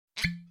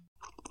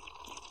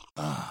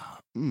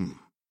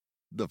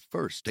The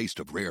first taste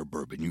of rare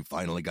bourbon you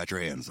finally got your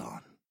hands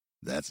on.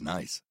 That's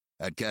nice.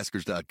 At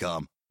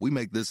Caskers.com, we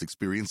make this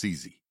experience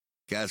easy.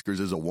 Caskers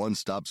is a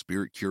one-stop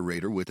spirit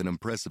curator with an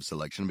impressive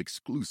selection of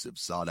exclusive,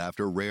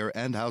 sought-after, rare,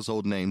 and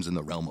household names in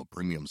the realm of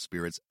premium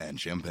spirits and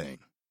champagne.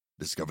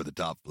 Discover the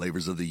top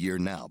flavors of the year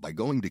now by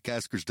going to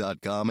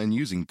Caskers.com and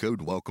using code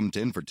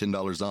WELCOME10 for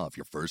 $10 off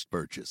your first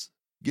purchase.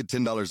 Get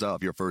 $10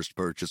 off your first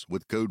purchase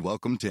with code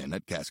WELCOME10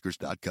 at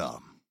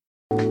Caskers.com.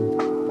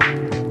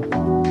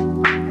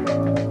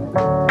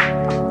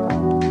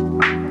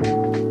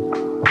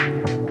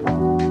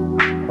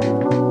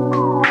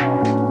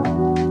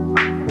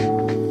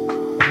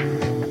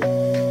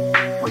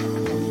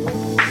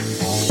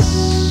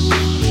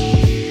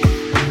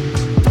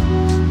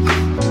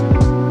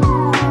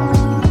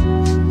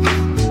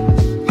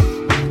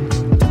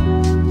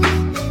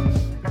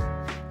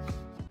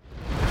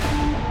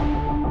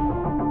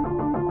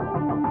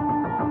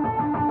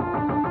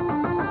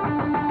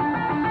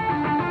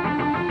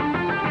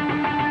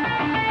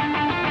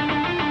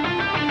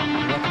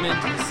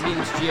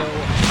 CHGO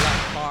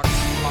Blackhawks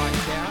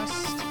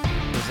Podcast,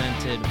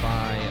 presented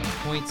by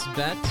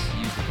PointsBet.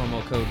 Use the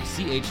promo code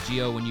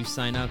CHGO when you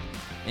sign up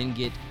and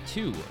get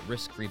 2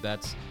 risk-free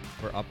bets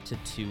for up to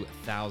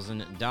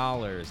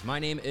 $2,000. My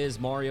name is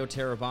Mario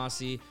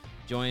Terabasi,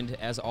 joined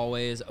as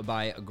always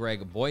by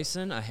Greg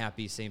Boyson. A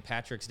happy St.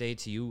 Patrick's Day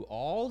to you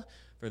all.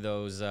 For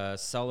those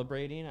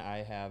celebrating,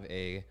 I have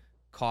a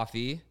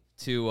coffee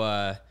to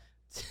I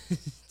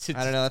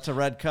don't know. That's a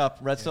red cup,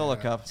 red solo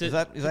cup. Is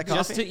that coffee?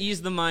 Just to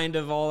ease the mind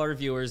of all our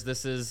viewers,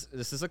 this is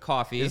a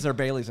coffee. Is there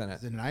Bailey's in it?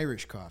 It's an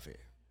Irish coffee.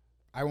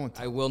 I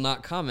will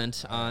not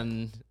comment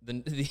on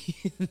the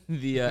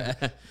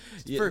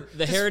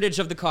heritage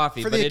of the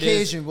coffee. For the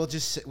occasion, we'll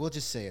just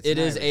say it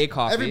is a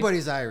coffee.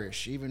 Everybody's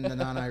Irish, even the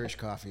non-Irish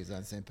coffees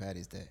on St.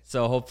 Patty's Day.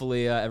 So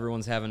hopefully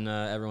everyone's having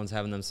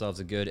themselves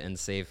a good and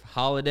safe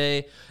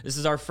holiday. This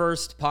is our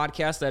first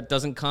podcast that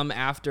doesn't come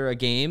after a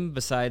game,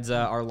 besides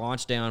our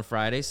launch day on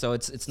Friday. So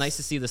it's nice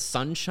to see the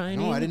sun shining.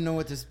 No, I didn't know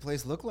what this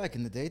place looked like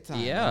in the daytime.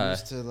 Yeah, I'm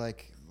used to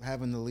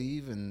having to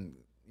leave and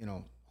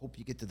hope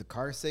you get to the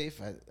car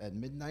safe at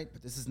midnight,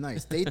 but this is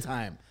nice.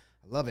 Daytime.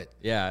 I love it.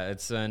 Yeah,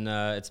 it's been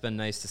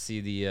nice to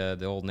see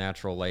the old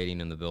natural lighting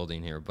in the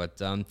building here. But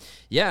so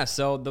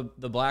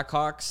the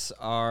Blackhawks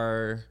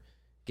are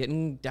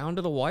getting down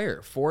to the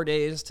wire. 4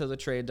 days to the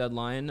trade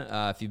deadline.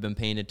 If you've been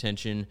paying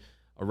attention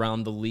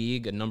around the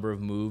league, a number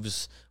of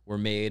moves were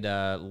made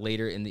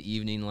later in the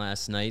evening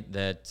last night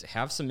that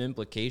have some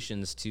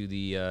implications to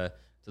the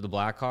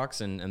Blackhawks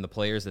and the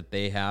players that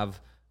they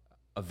have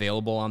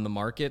available on the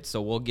market.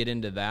 So we'll get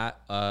into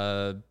that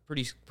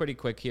pretty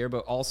quick here.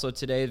 But also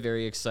today,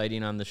 very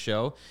exciting on the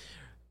show.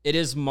 It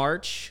is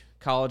March.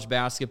 College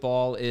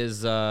basketball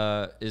is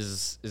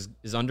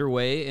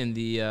underway in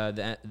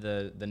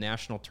the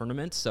national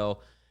tournament. So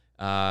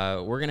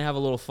we're gonna have a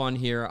little fun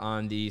here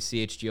on the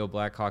CHGO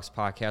Blackhawks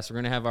podcast. We're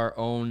gonna have our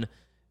own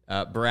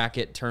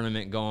bracket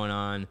tournament going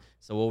on.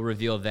 So we'll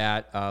reveal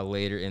that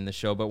later in the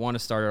show. But want to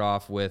start it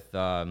off with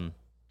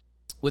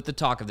the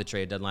talk of the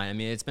trade deadline. I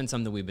mean, it's been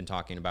something we've been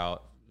talking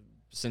about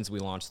since we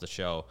launched the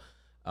show.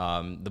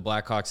 The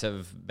Blackhawks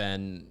have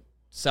been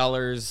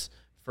sellers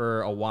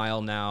for a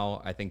while now.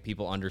 I think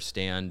people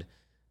understand,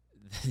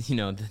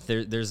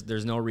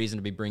 there's no reason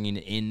to be bringing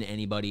in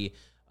anybody.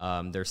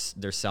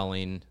 They're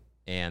selling,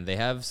 and they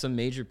have some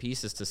major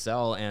pieces to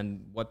sell.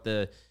 And what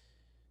the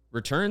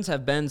returns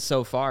have been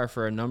so far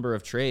for a number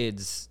of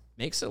trades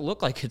makes it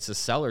look like it's a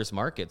seller's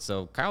market.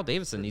 So Kyle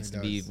Davidson needs to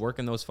be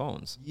working those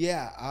phones.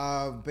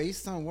 Yeah,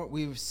 based on what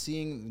we've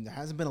seen, there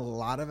hasn't been a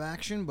lot of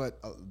action, but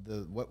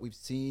what we've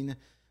seen, the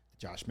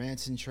Josh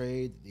Manson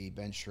trade, the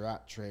Ben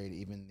Sherratt trade,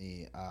 even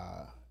the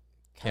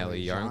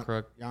Kelly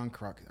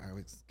Yarncrook. I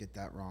always get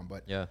that wrong,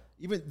 but yeah,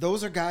 even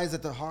those are guys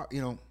at the heart.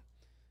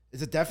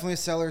 It's definitely a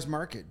seller's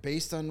market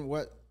based on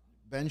what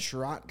Ben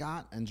Sherratt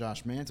got and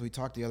Josh Manson. We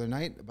talked the other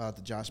night about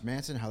the Josh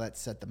Manson, how that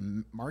set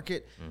the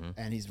market,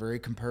 and he's very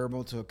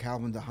comparable to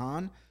Calvin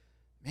DeHaan.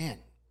 Man,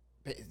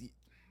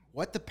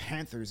 what the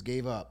Panthers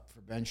gave up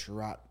for Ben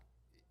Sherratt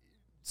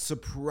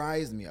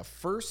surprised me. A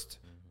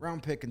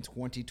first-round pick in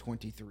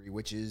 2023,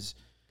 which is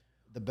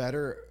the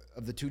better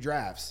of the 2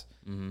 drafts,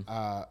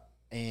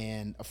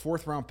 and a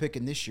 4th-round pick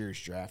in this year's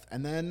draft.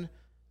 And then,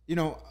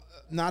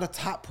 not a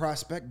top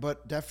prospect,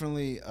 but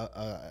definitely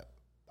a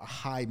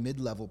high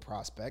mid-level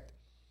prospect.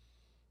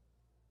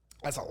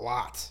 That's a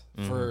lot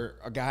for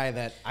a guy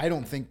that I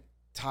don't think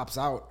tops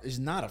out. He's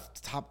not a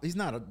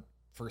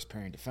first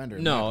pairing defender.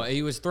 No,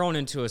 he was thrown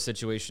into a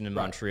situation in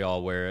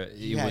Montreal where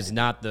he was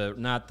not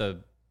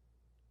the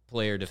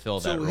player to fill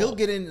that role. So he'll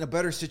get in a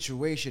better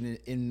situation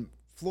in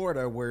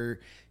Florida where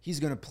he's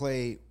going to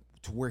play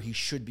to where he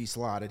should be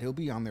slotted. He'll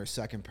be on their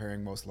second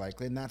pairing most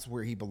likely, and that's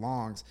where he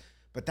belongs.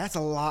 But that's a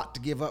lot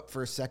to give up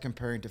for a second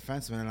pairing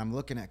defenseman. And I'm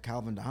looking at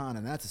Calvin DeHaan,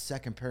 and that's a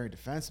second pairing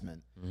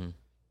defenseman.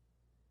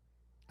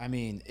 I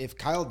mean, if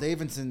Kyle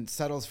Davidson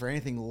settles for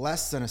anything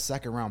less than a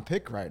second-round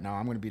pick right now,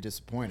 I'm going to be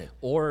disappointed.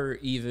 Or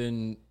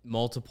even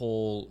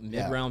multiple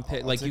mid-round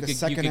pick. Like you could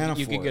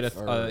get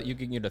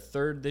a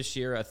third this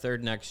year, a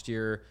third next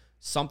year,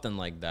 something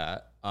like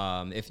that.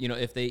 If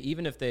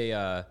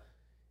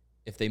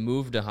they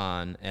move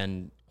DeHaan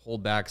and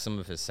hold back some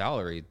of his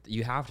salary,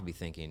 you have to be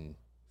thinking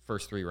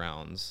first 3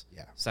 rounds,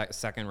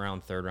 second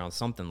round, third round,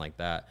 something like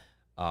that.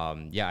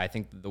 I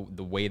think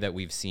the way that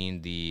we've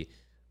seen the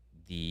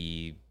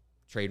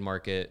trade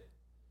market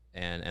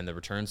and the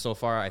returns so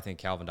far, I think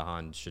Calvin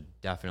DeHaan should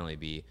definitely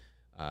be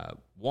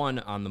one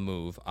on the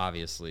move,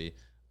 obviously,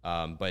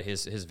 but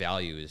his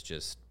value is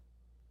just,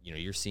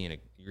 you're seeing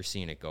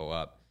it go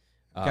up.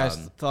 Guys,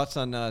 thoughts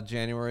on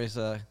January's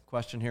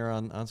question here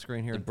on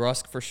screen here?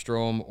 DeBrusk for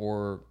Strome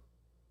or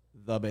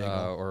the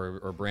Bagel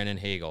or Brandon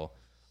Hagel?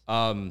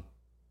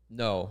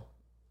 No.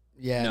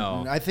 Yeah,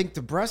 no. I think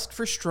DeBrusk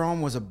for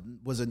Strome was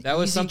an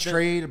easy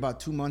trade about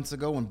 2 months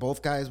ago when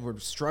both guys were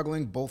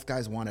struggling. Both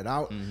guys wanted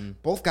out. Mm-hmm.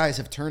 Both guys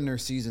have turned their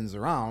seasons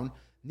around.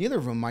 Neither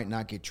of them might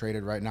not get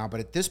traded right now.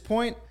 But at this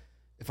point,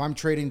 if I'm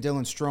trading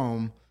Dylan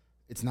Strome,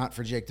 it's not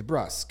for Jake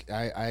DeBrusk.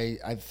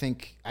 I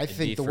think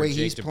the way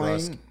he's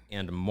playing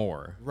and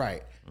more.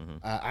 Right. Mm-hmm.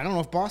 I don't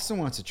know if Boston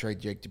wants to trade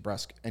Jake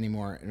DeBrusk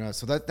anymore.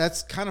 So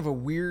that's kind of a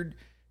weird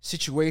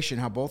situation.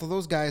 How both of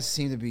those guys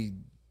seem to be.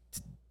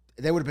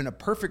 They would have been a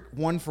perfect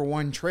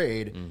 1-for-1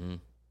 trade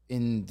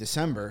in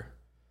December,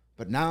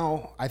 but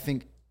now I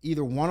think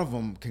either one of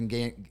them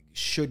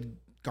should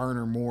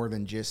garner more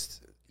than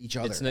just each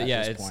other.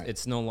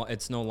 It's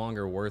no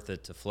longer worth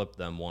it to flip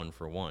them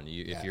 1-for-1.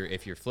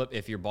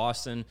 If you're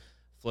Boston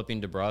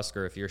flipping DeBrusk,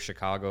 or if you're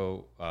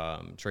Chicago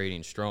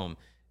trading Strome,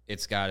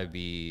 it's got to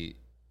be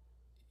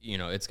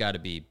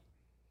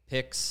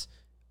picks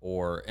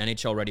or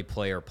NHL ready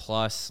player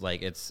plus.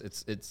 Like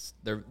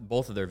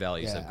both of their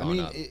values have gone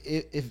up.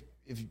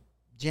 If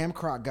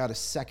Jamcroc got a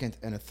second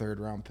and a third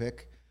round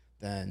pick,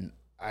 then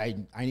I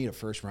need a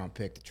first round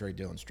pick to trade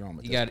Dylan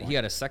Strome. He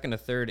got a second, a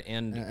third,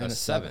 and a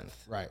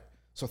seventh. Right.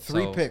 So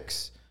 3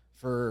 picks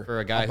for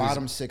a guy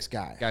bottom 6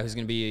 guy. Guy who's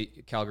going to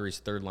be Calgary's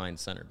third line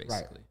center,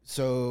 basically. Right.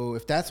 So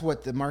if that's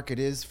what the market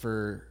is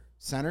for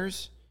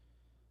centers,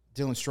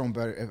 Dylan Strome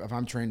better. If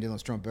I'm trading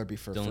Dylan Strome, better be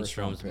for Dylan first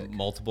round Strome's pick.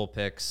 Multiple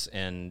picks,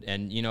 and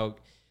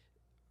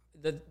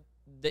the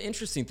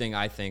interesting thing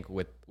I think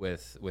with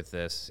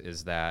this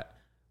is that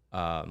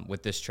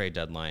with this trade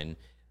deadline,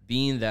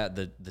 being that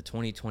the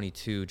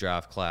 2022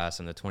 draft class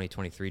and the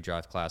 2023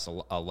 draft class, a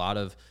lot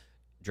of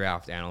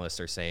draft analysts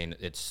are saying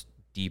it's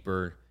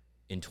deeper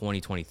in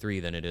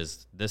 2023 than it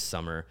is this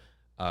summer.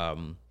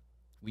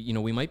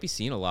 We might be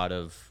seeing a lot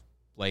of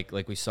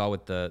like we saw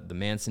with the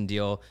Manson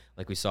deal,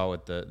 like we saw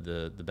with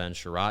the Ben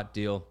Sherratt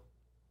deal.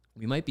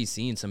 We might be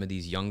seeing some of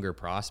these younger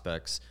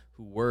prospects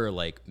who were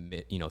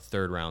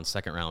third round,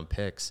 second round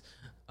picks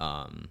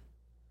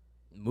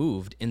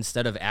moved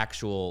instead of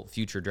actual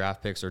future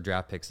draft picks or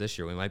draft picks this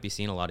year. We might be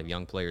seeing a lot of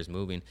young players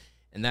moving,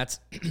 and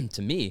that's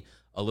to me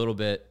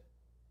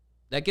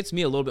that gets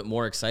me a little bit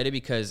more excited,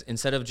 because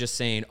instead of just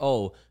saying,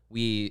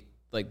 the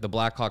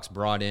Blackhawks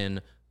brought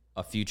in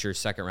a future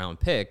second round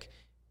pick,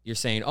 you're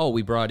saying,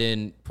 we brought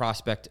in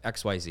prospect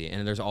XYZ,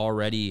 and there's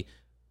already,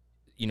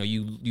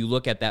 you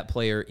look at that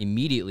player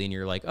immediately and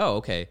you're like,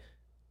 okay,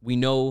 we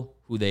know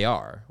who they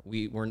are.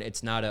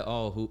 It's not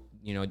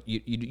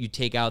you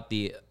take out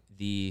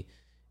the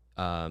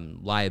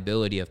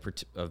liability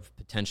of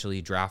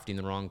potentially drafting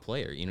the wrong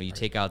player. You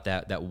take out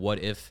that what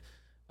if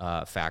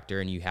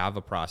factor, and you have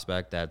a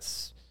prospect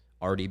that's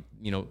already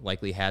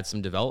likely had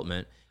some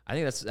development. I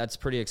think that's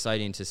pretty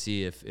exciting to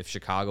see if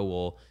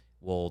Chicago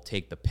will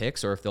take the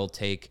picks, or if they'll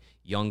take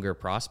younger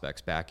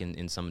prospects back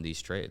in some of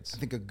these trades. I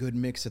think a good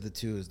mix of the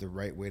two is the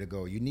right way to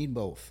go. You need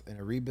both. In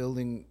a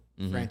rebuilding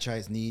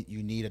franchise,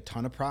 you need a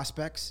ton of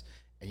prospects,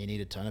 and you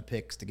need a ton of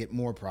picks to get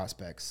more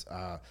prospects.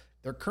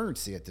 Their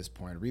currency at this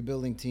point. A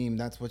rebuilding team,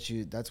 that's what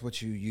you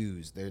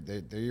use.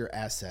 They're your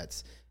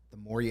assets. The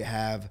more you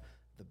have,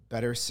 the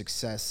better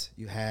success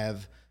you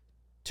have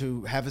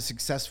to have a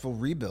successful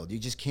rebuild. You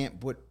just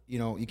can't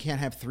you can't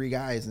have 3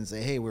 guys and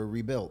say, hey, we're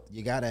rebuilt.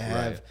 You got to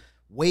have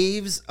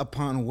waves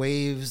upon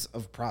waves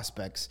of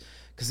prospects,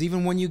 because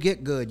even when you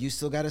get good, you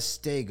still got to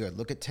stay good.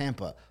 Look at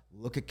Tampa.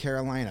 Look at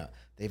Carolina.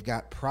 They've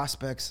got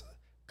prospects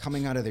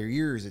coming out of their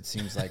ears, it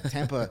seems like.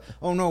 Tampa,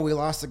 oh no, we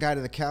lost the guy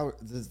to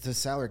the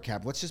salary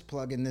cap. Let's just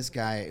plug in this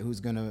guy who's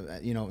going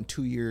to, in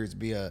 2 years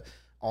be a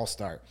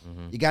all-star.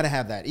 Mm-hmm. You got to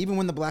have that. Even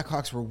when the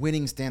Blackhawks were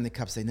winning Stanley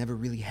Cups, they never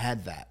really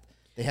had that.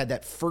 They had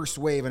that first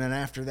wave, and then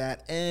after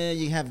that,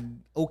 you have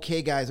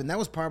okay guys. And that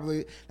was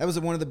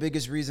one of the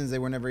biggest reasons they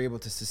were never able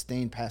to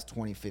sustain past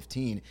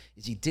 2015,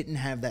 is you didn't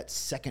have that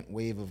second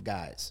wave of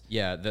guys.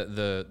 Yeah,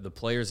 the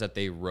players that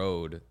they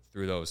rode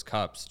through those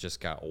cups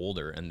just got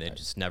older, and they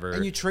just never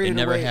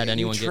had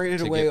anyone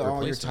get away all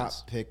replacements. Your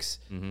top picks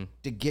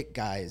to get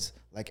guys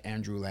like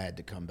Andrew Ladd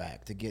to come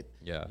back, to get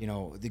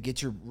to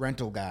get your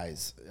rental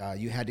guys.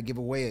 You had to give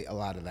away a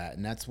lot of that,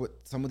 and that's what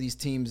some of these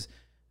teams.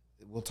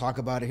 We'll talk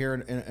about it here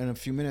in a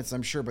few minutes,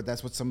 I'm sure, but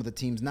that's what some of the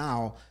teams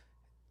now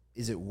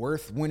is it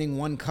worth winning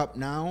one cup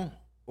now,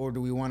 or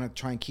do we want to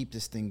try and keep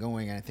this thing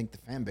going? And I think the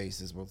fan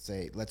bases will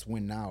say, let's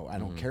win now. I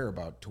don't care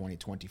about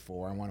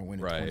 2024. I want to win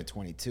in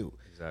 2022.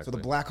 Exactly. So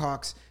the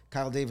Blackhawks,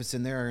 Kyle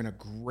Davidson, they're in a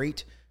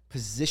great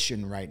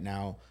position right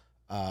now.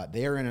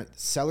 They are in a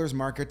seller's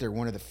market. They're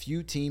one of the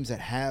few teams that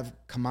have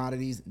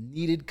commodities,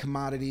 needed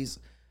commodities,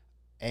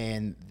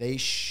 and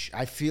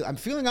I'm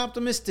feeling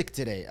optimistic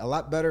today. A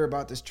lot better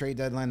about this trade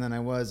deadline than I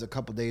was a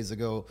couple days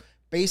ago,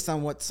 based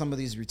on what some of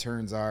these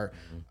returns are.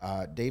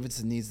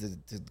 Davidson needs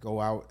to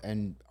go out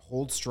and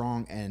hold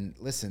strong. And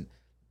listen,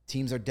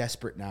 teams are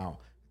desperate now.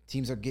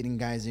 Teams are getting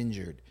guys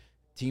injured.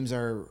 Teams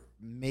are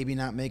maybe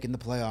not making the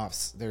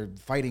playoffs. They're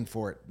fighting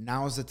for it.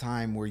 Now is the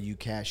time where you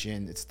cash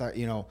in. It's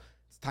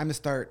time to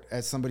start,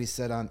 as somebody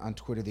said on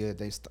Twitter the other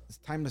day, it's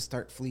time to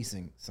start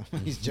fleecing some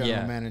of these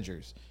general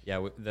managers.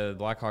 Yeah, the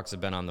Blackhawks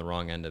have been on the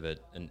wrong end of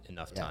it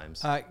enough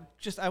times. I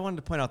wanted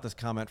to point out this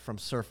comment from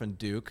Surf and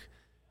Duke,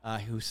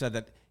 who said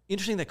that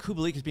interesting that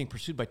Kubalik is being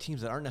pursued by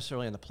teams that aren't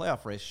necessarily in the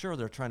playoff race. Sure,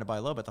 they're trying to buy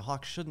low, but the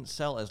Hawks shouldn't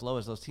sell as low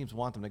as those teams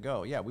want them to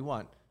go. Yeah, we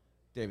want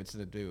Davidson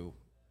to do.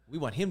 We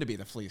want him to be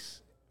the fleecer.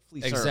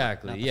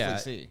 Exactly. Not the yeah.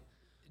 fleecee.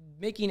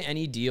 Making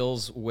any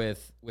deals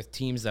with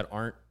teams that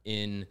aren't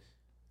in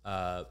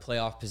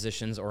playoff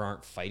positions or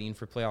aren't fighting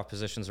for playoff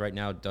positions right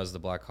now does the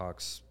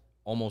Blackhawks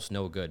almost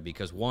no good,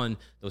 because one,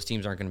 those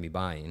teams aren't going to be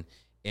buying,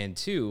 and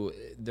two,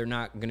 they're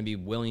not going to be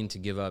willing to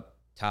give up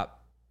top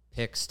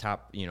picks,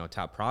 top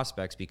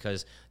prospects,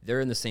 because they're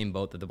in the same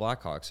boat that the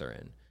Blackhawks are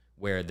in,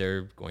 where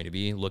they're going to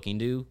be looking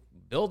to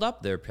build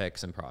up their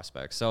picks and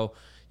prospects. So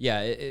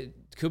yeah,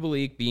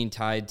 Kubalik being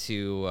tied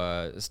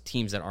to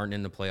teams that aren't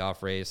in the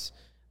playoff race,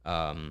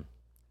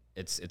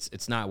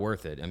 it's not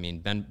worth it. I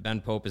mean,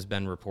 Ben Pope has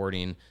been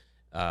reporting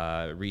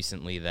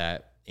recently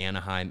that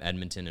Anaheim,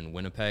 Edmonton, and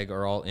Winnipeg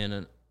are all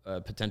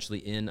potentially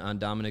in on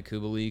Dominic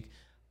Kubalik.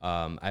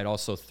 I'd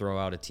also throw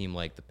out a team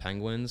like the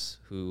Penguins,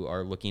 who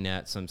are looking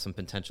at some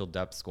potential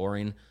depth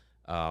scoring.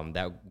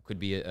 That could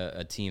be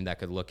a team that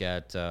could look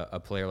at a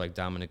player like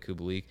Dominic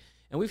Kubalik.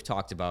 And we've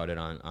talked about it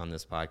on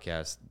this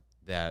podcast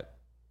that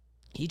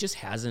he just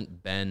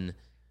hasn't been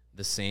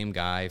the same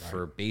guy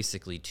for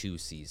basically 2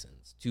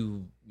 seasons,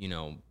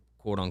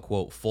 quote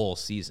unquote full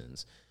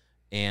seasons.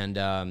 And,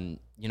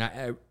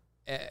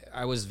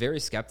 I was very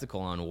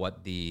skeptical on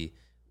what the,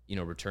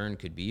 return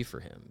could be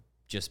for him,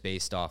 just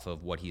based off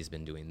of what he's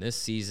been doing this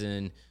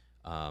season,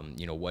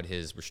 what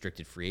his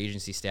restricted free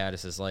agency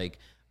status is like.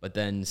 But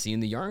then seeing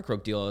the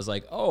Yarncroke deal, I was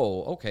like,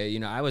 oh,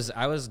 okay. I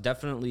was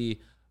definitely,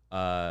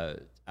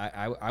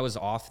 I was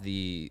off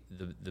the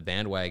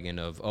bandwagon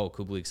of, oh,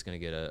 Kubalik's going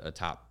to get a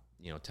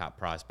top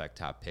prospect,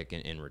 top pick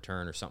in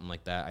return or something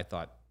like that. I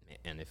thought,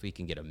 and if we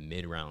can get a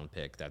mid-round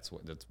pick, that's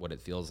what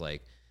it feels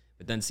like.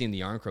 But then seeing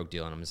the Yarncroke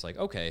deal, and I'm just like,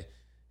 okay,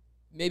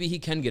 maybe he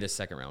can get a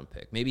second-round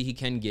pick. Maybe he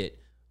can get,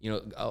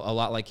 a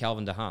lot like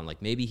Calvin DeHaan.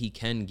 Like, maybe he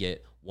can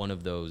get one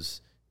of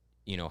those,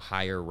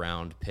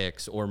 higher-round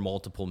picks or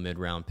multiple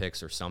mid-round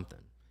picks or something.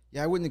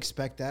 Yeah, I wouldn't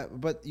expect that.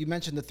 But you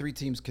mentioned the 3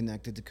 teams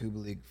connected to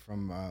Kubalik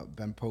from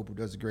Ben Pope, who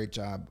does a great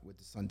job with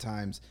the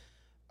Sun-Times.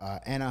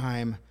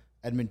 Anaheim,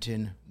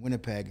 Edmonton,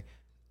 Winnipeg.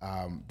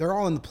 They're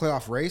all in the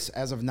playoff race.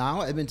 As of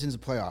now, Edmonton's a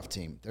playoff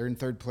team. They're in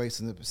 3rd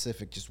place in the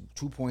Pacific, just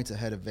 2 points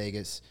ahead of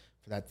Vegas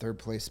for that 3rd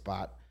place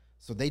spot.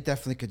 So they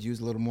definitely could use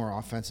a little more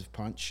offensive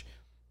punch.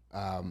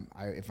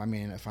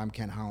 If I'm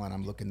Ken Holland,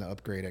 I'm looking to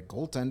upgrade at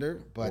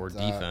goaltender, or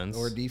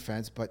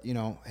defense. But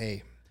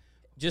hey,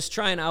 just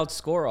try and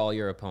outscore all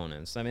your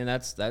opponents. I mean,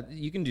 that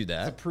you can do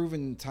that. It's a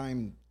proven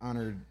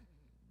time-honored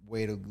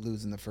way to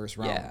lose in the first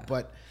round. Yeah.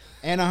 But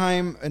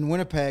Anaheim and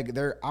Winnipeg,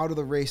 they're out of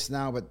the race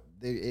now, but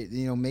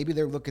maybe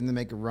they're looking to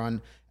make a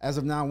run. As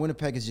of now,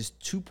 Winnipeg is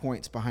just 2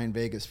 points behind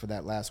Vegas for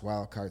that last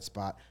wild card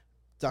spot.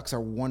 Ducks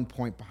are 1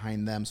 point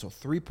behind them, so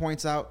 3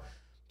 points out.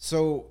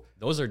 So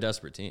those are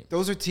desperate teams.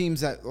 Those are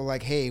teams that are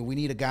like, hey, we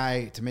need a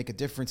guy to make a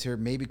difference here.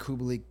 Maybe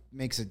Kubalik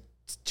makes a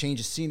change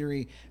of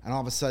scenery, and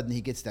all of a sudden he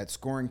gets that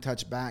scoring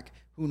touch back.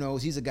 Who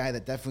knows? He's a guy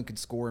that definitely could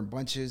score in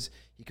bunches.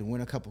 He can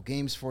win a couple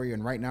games for you,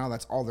 and right now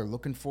that's all they're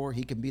looking for.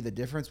 He can be the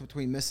difference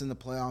between missing the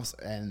playoffs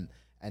and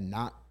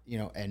not,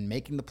 and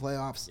making the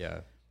playoffs.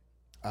 Yeah.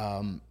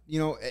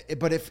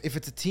 But if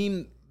it's a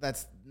team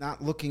that's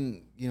not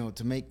looking,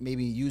 to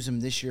maybe use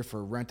him this year for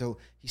a rental,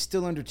 he's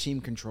still under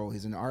team control.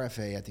 He's an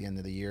RFA at the end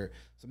of the year.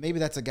 So maybe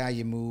that's a guy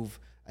you move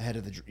ahead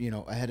of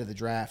the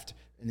draft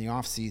in the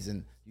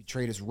offseason. You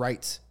trade his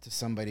rights to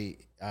somebody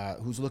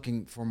who's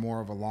looking for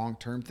more of a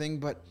long-term thing.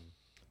 But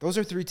those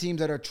are 3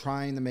 teams that are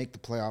trying to make the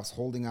playoffs,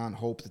 holding on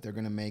hope that they're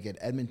going to make it.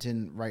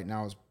 Edmonton right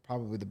now is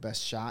probably the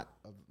best shot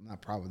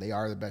they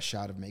are the best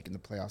shot of making the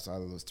playoffs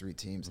out of those 3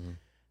 teams. Mm-hmm.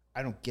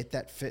 I don't get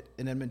that fit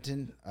in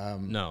Edmonton.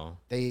 No.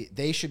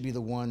 They should be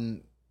the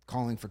one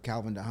calling for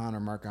Calvin DeHaan or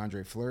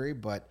Marc-Andre Fleury,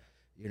 but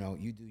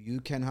you do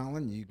you, Ken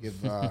Holland. You give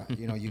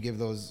you give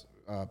those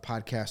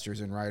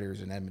podcasters and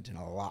writers in Edmonton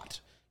a lot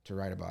to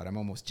write about. I'm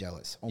almost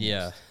jealous. Almost.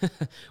 Yeah.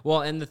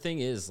 Well, and the thing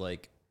is,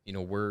 like,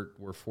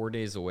 we're 4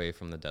 days away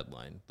from the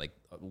deadline. Like,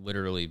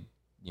 literally,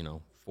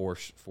 4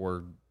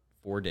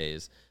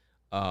 days.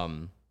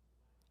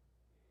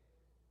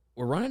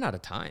 we're running out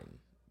of time.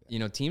 You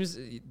know, teams,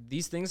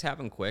 these things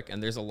happen quick,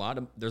 and there's a lot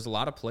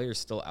of players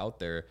still out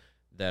there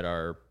that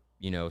are,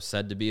 you know,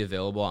 said to be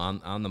available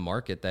on the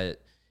market that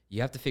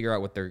you have to figure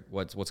out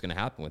what's going to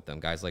happen with them.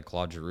 Guys like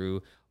Claude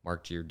Giroux,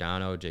 Mark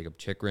Giordano, Jacob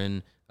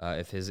Chikrin,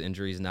 if his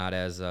injury is not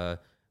as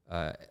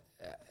bad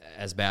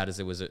as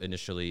it was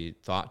initially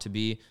thought to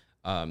be,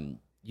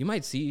 you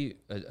might see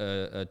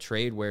a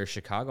trade where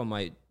Chicago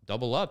might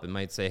double up and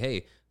might say,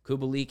 hey,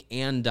 Kubalik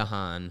and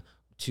Dahan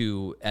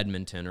to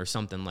Edmonton or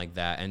something like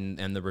that,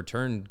 and the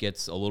return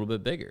gets a little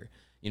bit bigger.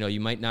 You know, you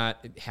might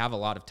not have a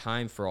lot of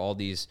time for all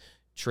these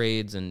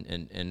trades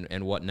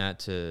and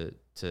whatnot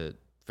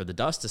for the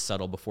dust to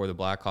settle before the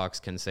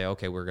Blackhawks can say,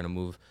 okay, we're going to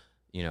move,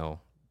 you know,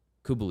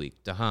 Kubalik,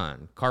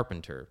 Dahan,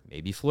 Carpenter,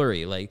 maybe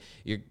Fleury. Like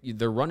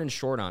they're running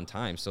short on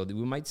time, so we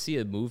might see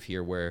a move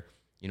here where,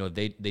 you know,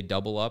 they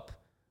double up,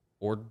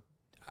 or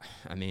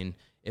I mean,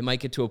 it might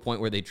get to a point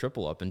where they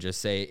triple up and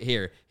just say,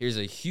 here's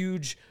a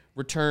huge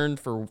return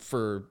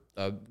for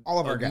all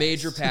of our guys.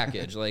 Major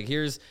package. Like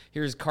here's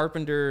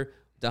Carpenter,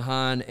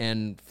 Dahan,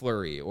 and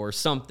Fleury or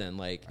something,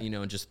 like, you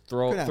know, and just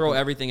throw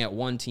everything at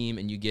one team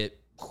and you get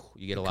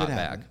a lot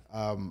back.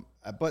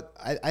 But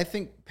I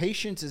think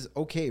patience is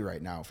okay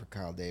right now for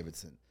Kyle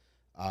Davidson.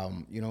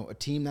 You know, a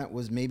team that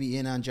was maybe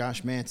in on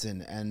Josh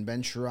Manson and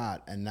Ben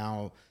Sherratt, and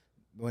now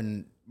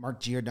when Mark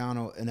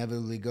Giordano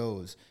inevitably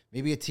goes,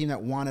 maybe a team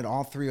that wanted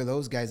all three of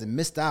those guys and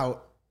missed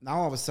out, now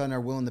all of a sudden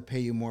are willing to pay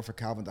you more for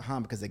Calvin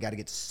Dahan because they got to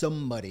get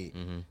somebody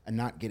and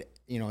not get,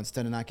 you know,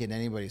 instead of not getting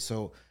anybody.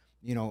 So,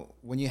 you know,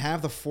 when you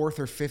have the fourth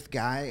or fifth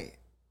guy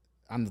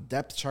on the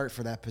depth chart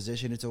for that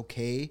position, it's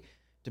okay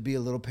to be a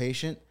little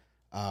patient.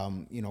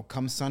 You know,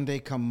 come Sunday,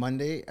 come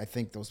Monday, I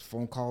think those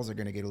phone calls are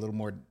going to get a little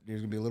more.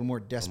 There's going to be a little more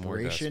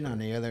desperation on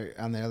the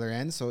other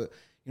end. So,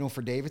 you know,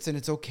 for Davidson,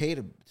 it's okay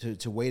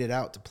to wait it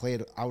out, to play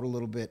it out a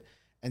little bit,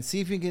 and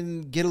see if you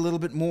can get a little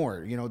bit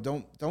more. You know,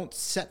 don't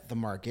set the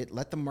market.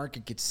 Let the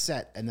market get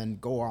set, and then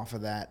go off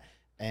of that.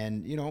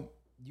 And you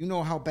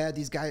know how bad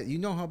these guys. You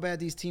know how bad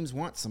these teams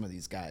want some of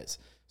these guys.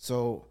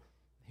 So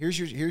here's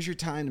your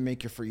time to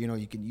make your.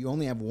 You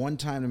only have one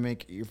time to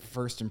make your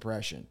first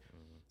impression.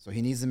 So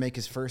he needs to make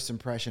his first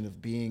impression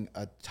of being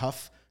a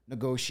tough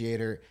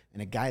negotiator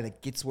and a guy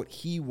that gets what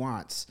he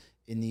wants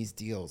in these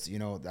deals. You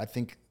know, I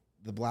think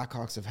the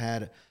Blackhawks have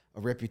had a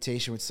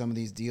reputation with some of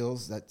these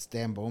deals that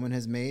Stan Bowman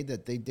has made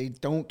that they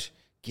don't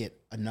get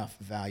enough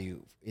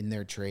value in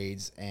their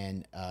trades.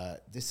 And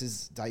this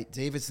is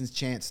Davidson's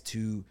chance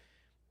to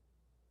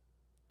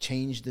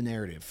change the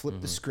narrative,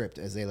 flip the script,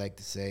 as they like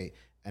to say.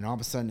 And all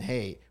of a sudden,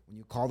 hey, when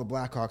you call the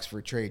Blackhawks for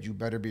a trade, you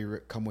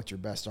better come with your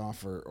best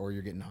offer or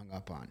you're getting hung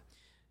up on.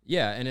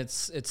 Yeah, and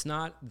it's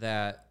not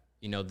that,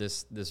 you know,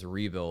 this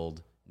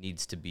rebuild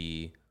needs to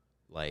be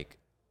like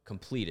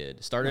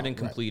completed,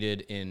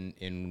 completed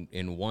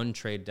in one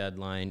trade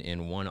deadline,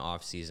 in one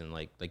offseason.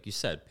 Like you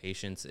said,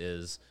 patience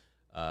is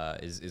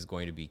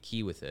going to be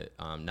key with it.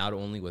 Not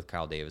only with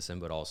Kyle Davidson,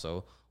 but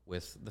also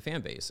with the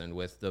fan base and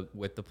with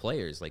the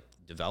players. Like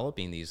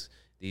developing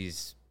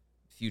these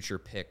future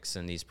picks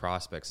and these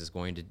prospects is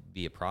going to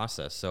be a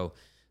process. So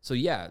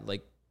yeah,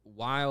 like,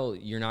 while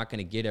you're not going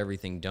to get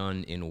everything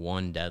done in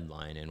one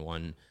deadline and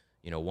one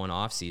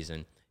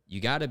offseason, you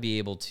got to be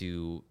able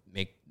to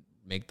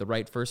make the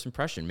right first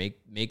impression,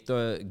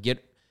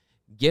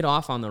 get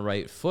off on the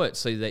right foot,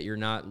 so that you're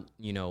not,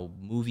 you know,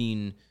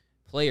 moving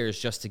players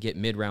just to get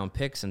mid-round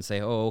picks and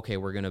say, oh, okay,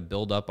 we're going to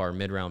build up our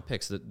mid-round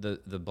picks. The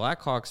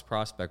Blackhawks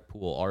prospect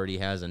pool already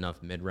has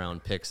enough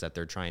mid-round picks that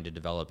they're trying to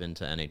develop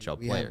into NHL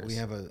players. We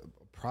have a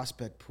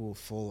prospect pool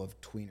full of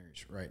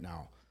tweeners right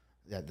now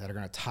that are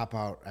going to top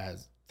out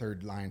as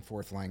third line,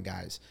 fourth line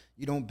guys.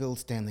 You don't build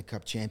Stanley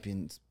Cup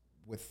champions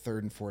with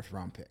third and fourth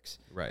round picks.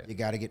 Right. You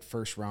got to get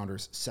first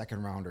rounders,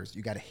 second rounders.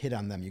 You got to hit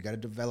on them. You got to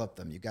develop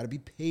them. You got to be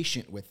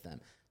patient with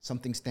them.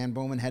 Something Stan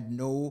Bowman had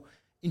no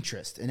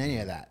interest in any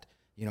of that.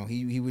 You know,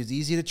 he was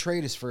easy to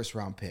trade his first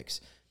round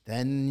picks.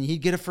 Then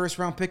he'd get a first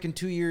round pick in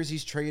 2 years.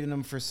 He's trading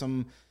them for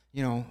some,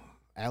 you know,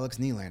 Alex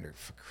Nylander.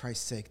 For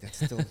Christ's sake,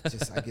 that's still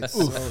just, I get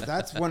so,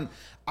 that's when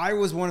I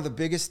was one of the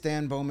biggest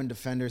Stan Bowman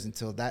defenders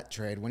until that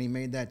trade. When he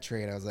made that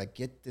trade, I was like,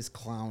 get this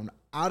clown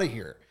out of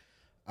here.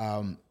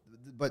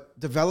 But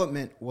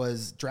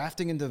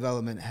drafting and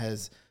development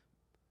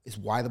is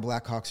why the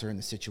Blackhawks are in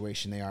the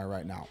situation they are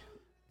right now.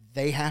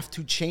 They have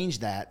to change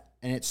that,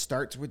 and it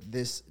starts with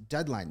this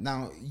deadline.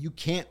 Now, you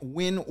can't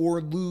win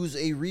or lose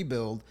a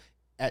rebuild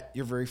at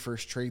your very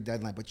first trade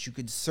deadline, but you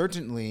could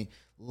certainly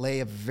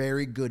lay a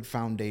very good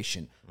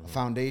foundation,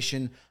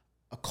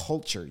 a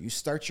culture. You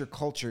start your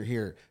culture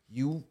here.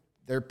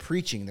 They're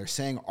preaching. They're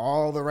saying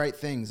all the right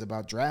things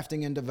about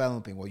drafting and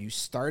developing. Well, you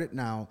start it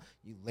now.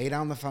 You lay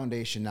down the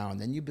foundation now, and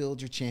then you build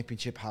your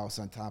championship house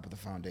on top of the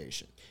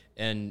foundation.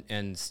 And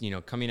you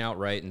know, coming out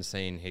right and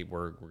saying, hey,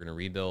 we're going to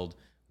rebuild.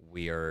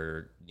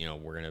 We're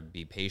going to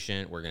be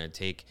patient. We're going to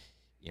take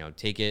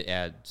it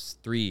at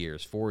 3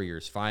 years, 4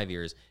 years, 5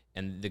 years.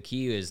 And the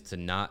key is to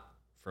not,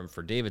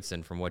 for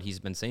Davidson, from what he's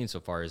been saying so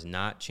far, is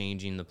not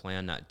changing the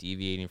plan, not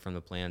deviating from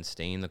the plan,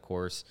 staying the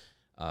course.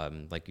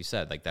 Like you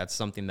said, like that's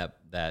something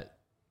that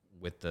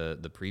with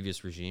the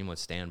previous regime with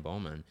Stan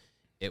Bowman,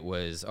 it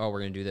was, oh,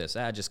 we're going to do this.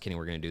 Just kidding,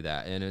 we're going to do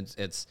that. And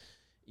it's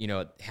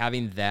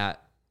having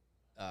that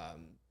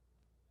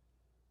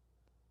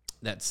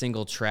that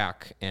single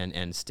track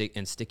and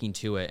sticking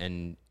to it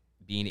and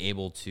being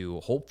able to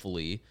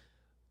hopefully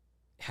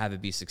have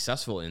it be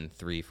successful in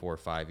 3, 4,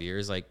 5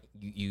 years. Like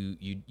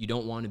you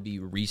don't want to be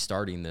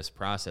restarting this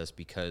process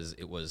because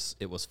it was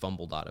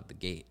fumbled out of the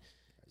gate.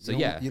 So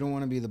you don't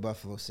want to be the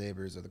Buffalo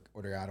Sabres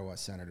or the Ottawa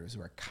Senators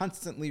who are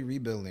constantly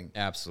rebuilding.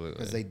 Absolutely,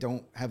 because they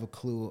don't have a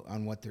clue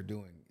on what they're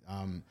doing.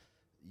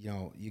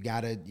 You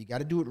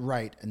gotta do it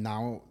right. And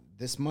now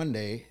this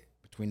Monday,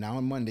 between now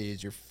and Monday,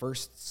 is your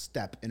first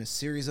step in a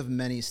series of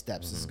many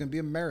steps. This is going to be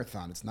a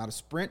marathon. It's not a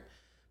sprint,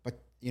 but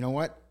you know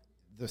what?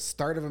 The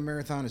start of a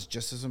marathon is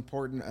just as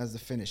important as the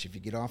finish. If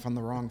you get off on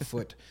the wrong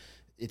foot,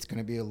 it's going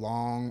to be a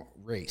long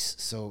race.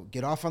 So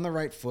get off on the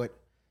right foot,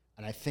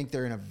 and I think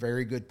they're in a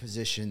very good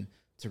position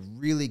to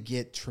really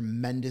get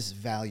tremendous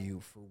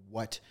value for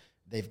what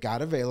they've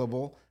got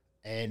available.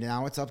 And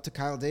now it's up to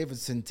Kyle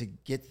Davidson to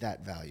get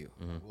that value.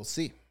 We'll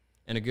see.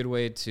 And a good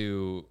way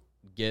to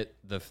get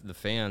the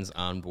fans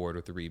on board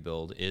with the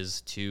rebuild is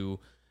to,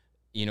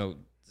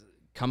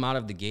 come out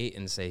of the gate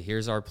and say,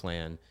 here's our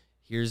plan.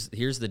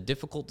 Here's the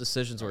difficult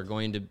decisions we're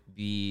going to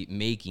be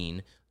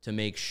making to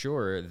make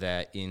sure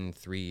that in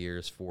 3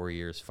 years, 4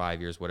 years,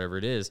 5 years, whatever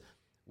it is,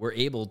 we're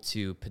able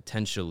to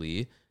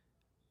potentially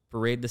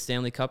parade the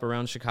Stanley Cup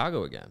around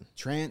Chicago again.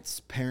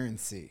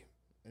 Transparency.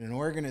 In an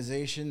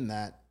organization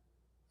that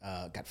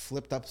got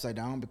flipped upside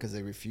down because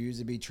they refused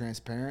to be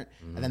transparent,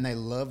 and then they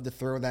love to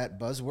throw that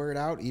buzzword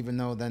out, even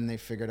though then they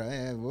figured out,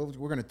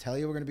 we're going to tell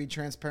you we're going to be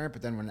transparent,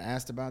 but then when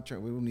asked about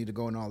we will need to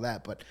go and all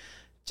that. But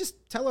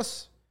just tell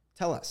us.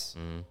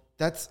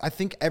 I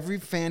think every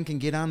fan can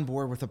get on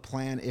board with a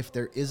plan if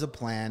there is a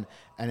plan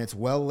and it's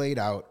well laid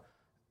out.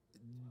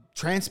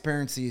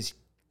 Transparency is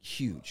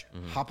huge.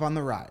 Hop on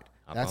the ride.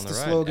 That's the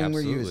slogan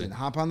we're using.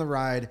 Hop on the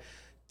ride.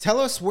 Tell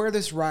us where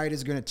this ride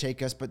is going to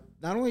take us, but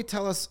not only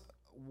tell us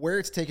where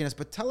it's taking us,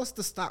 but tell us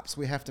the stops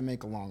we have to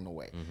make along the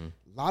way. A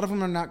lot of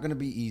them are not going to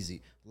be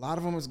easy. A lot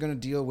of them is going to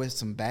deal with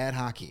some bad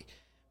hockey.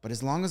 But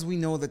as long as we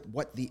know that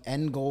what the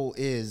end goal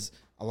is,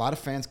 a lot of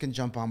fans can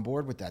jump on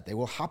board with that. They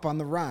will hop on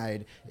the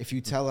ride if you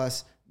tell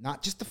us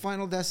not just the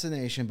final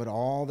destination, but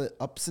all the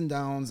ups and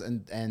downs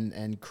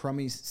and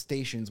crummy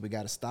stations we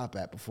got to stop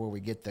at before we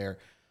get there.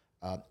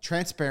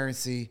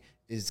 Transparency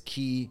is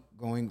key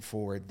going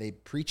forward. They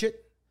preach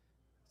it.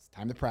 It's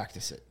time to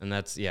practice it. And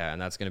that's going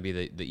to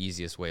be the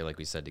easiest way, like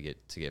we said,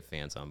 to get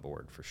fans on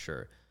board for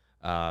sure.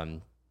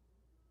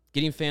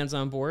 Getting fans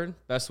on board,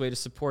 best way to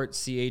support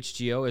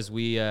CHGO as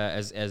we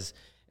as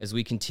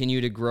we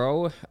continue to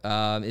grow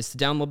is to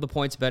download the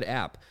PointsBet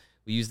app.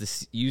 We use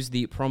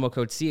the promo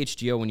code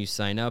CHGO when you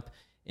sign up,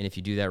 and if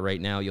you do that right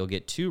now, you'll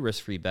get 2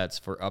 risk-free bets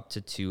for up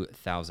to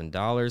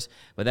 $2,000.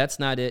 But that's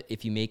not it.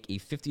 If you make a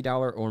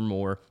 $50 or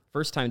more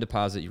first-time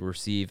deposit, you'll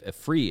receive a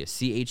free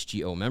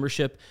CHGO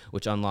membership,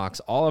 which unlocks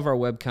all of our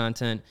web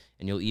content,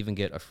 and you'll even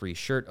get a free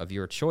shirt of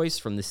your choice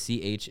from the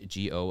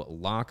CHGO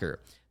locker.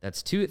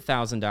 That's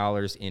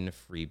 $2,000 in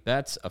free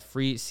bets, a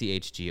free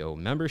CHGO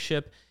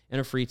membership, and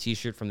a free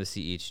t-shirt from the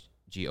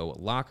CHGO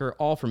locker,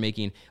 all for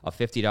making a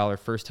 $50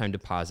 first-time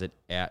deposit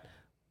at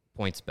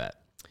PointsBet.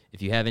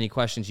 If you have any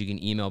questions, you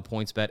can email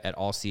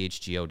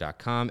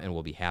pointsbet@allchgo.com, and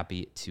we'll be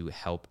happy to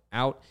help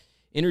out.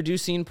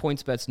 Introducing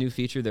PointsBet's new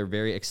feature they're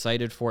very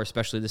excited for,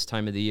 especially this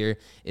time of the year.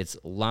 It's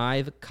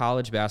live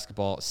college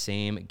basketball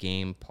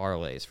same-game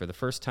parlays. For the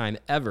first time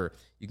ever,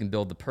 you can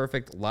build the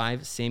perfect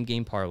live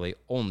same-game parlay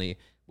only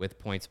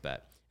with PointsBet.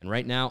 And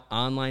right now,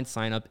 online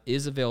sign-up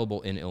is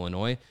available in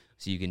Illinois,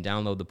 so you can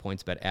download the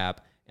PointsBet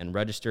app and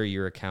register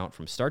your account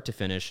from start to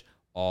finish,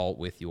 all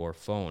with your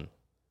phone.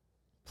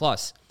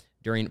 Plus,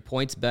 during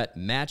PointsBet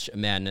Match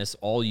Madness,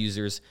 all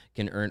users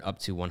can earn up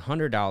to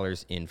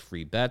 $100 in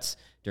free bets.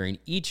 During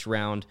each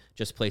round,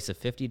 just place a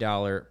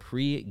 $50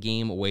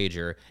 pre-game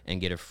wager and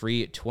get a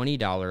free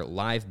 $20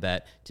 live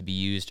bet to be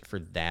used for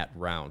that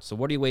round. So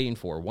what are you waiting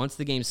for? Once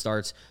the game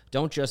starts,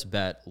 don't just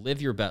bet.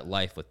 Live your bet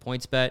life with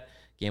PointsBet.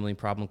 Gambling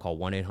problem? Call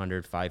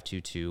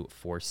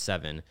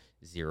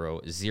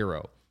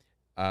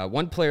 1-800-522-4700.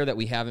 One player that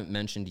we haven't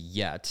mentioned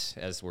yet,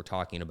 as we're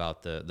talking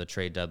about the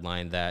trade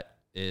deadline, that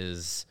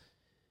is,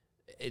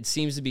 it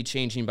seems to be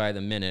changing by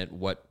the minute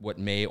what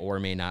may or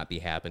may not be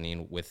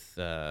happening with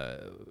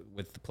the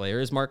player,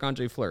 is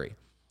Marc-Andre Fleury.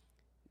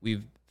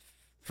 We've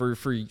for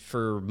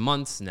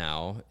months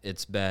now,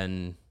 it's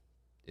been,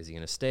 is he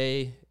going to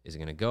stay? Is he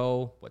going to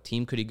go? What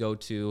team could he go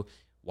to?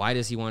 Why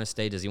does he want to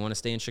stay? Does he want to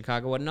stay in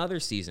Chicago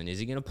another season? Is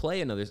he going to play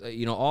another?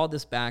 All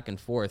this back and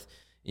forth.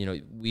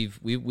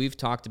 We've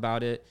talked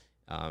about it.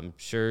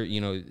 Sure,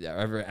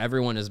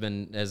 everyone has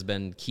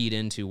been keyed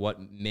into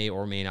what may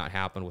or may not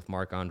happen with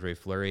Marc-Andre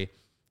Fleury.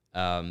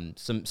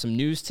 Some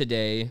news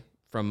today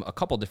from a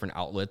couple different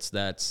outlets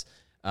that's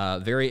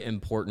very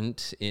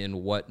important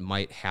in what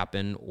might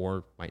happen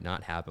or might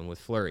not happen with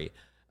Fleury.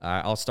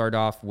 I'll start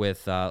off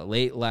with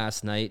late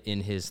last night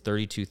in his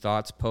 32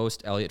 Thoughts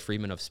post, Elliot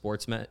Friedman of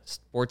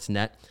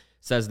Sportsnet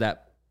says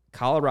that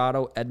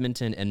Colorado,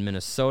 Edmonton, and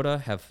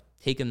Minnesota have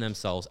taken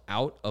themselves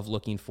out of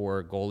looking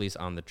for goalies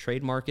on the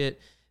trade market,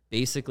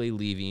 basically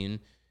leaving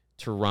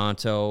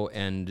Toronto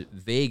and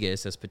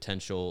Vegas as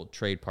potential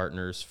trade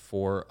partners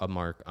for a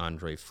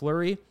Marc-Andre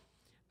Fleury.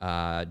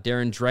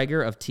 Darren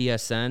Dreger of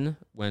TSN,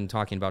 when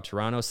talking about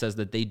Toronto, says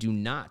that they do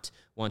not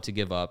want to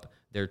give up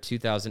their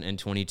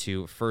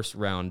 2022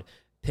 first-round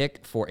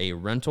pick for a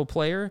rental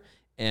player.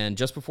 And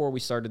just before we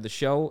started the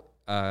show,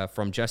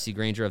 from Jesse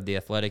Granger of The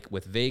Athletic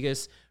with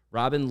Vegas,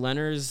 Robin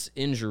Lehner's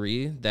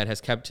injury that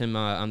has kept him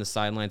on the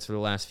sidelines for the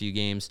last few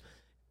games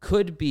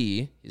could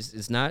be,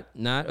 is not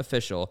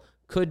official,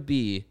 could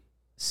be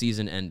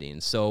season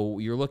ending. So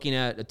you're looking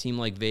at a team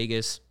like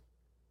Vegas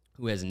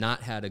who has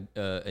not had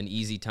an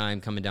easy time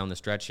coming down the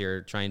stretch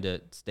here, trying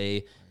to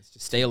stay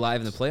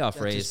alive in the playoff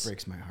race. That just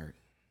breaks my heart.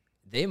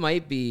 They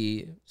might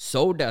be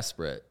so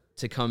desperate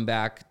to come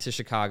back to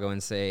Chicago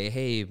and say,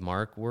 "Hey,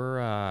 Mark,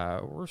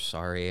 we're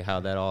sorry how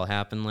that all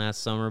happened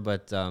last summer,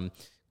 but would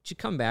you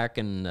come back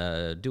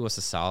and do us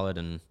a solid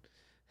and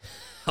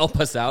help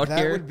us out here?"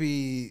 That would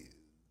be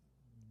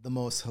the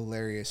most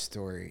hilarious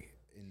story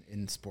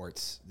in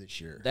sports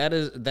this year. That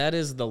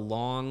is the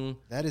long.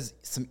 That is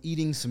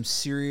eating some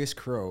serious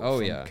crow.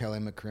 From Kelly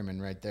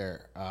McCrimmon right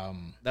there.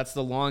 That's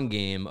the long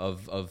game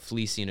of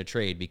fleecing a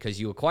trade, because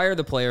you acquire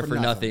the player for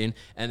nothing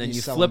and then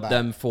you sell flip them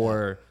them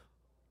for. Yeah.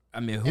 I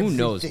mean, who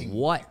knows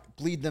what?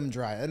 Bleed them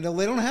dry. And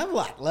they don't have a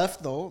lot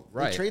left, though.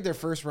 Right. They trade their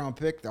first round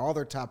pick. All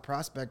their top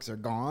prospects are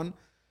gone.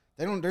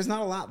 There's not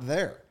a lot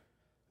there.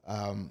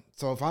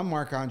 So if I'm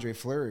Marc-Andre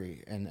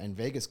Fleury and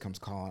Vegas comes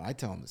calling, I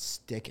tell them to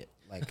stick it.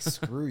 Like,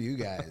 screw you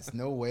guys.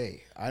 No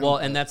way.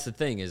 And that's the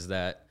thing, is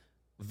that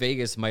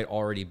Vegas might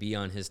already be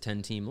on his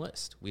 10-team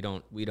list. We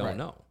don't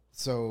know.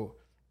 So,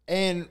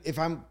 and if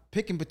I'm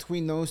picking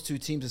between those two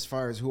teams as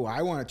far as who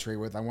I want to trade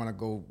with, I want to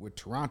go with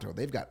Toronto.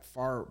 They've got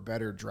far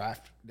better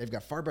draft. They've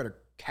got far better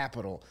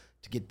capital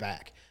to get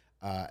back.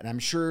 And I'm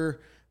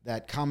sure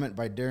that comment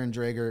by Darren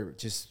Dreger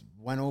just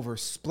went over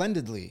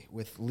splendidly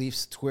with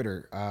Leafs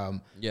Twitter.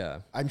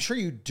 I'm sure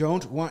you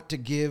don't want to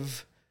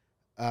give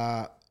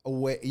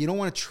away. You don't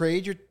want to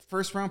trade your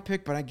first round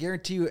pick, but I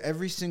guarantee you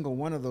every single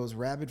one of those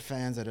rabid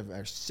fans that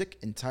are sick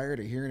and tired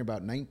of hearing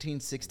about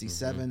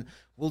 1967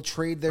 will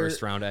trade their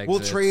first round exits.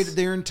 Will trade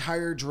their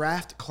entire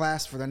draft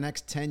class for the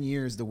next 10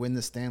 years to win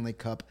the Stanley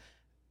Cup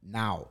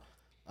now.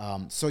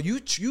 So you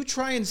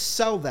try and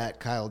sell that,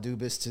 Kyle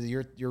Dubas,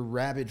 to your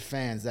rabid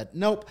fans that,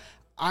 nope,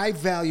 I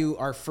value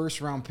our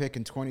first round pick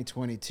in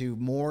 2022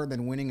 more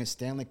than winning a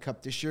Stanley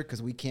Cup this year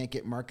because we can't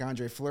get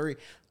Marc-Andre Fleury.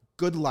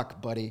 Good luck,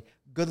 buddy.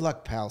 Good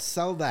luck, pal.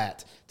 Sell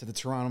that to the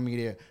Toronto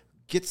media.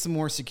 Get some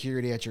more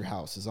security at your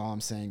house is all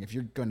I'm saying if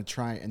you're going to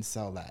try and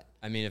sell that.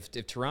 I mean, if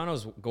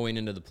Toronto's going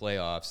into the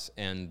playoffs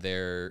and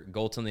their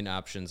goaltending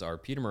options are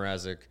Peter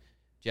Mrazek,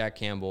 Jack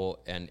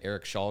Campbell, and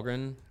Eric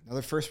Källgren.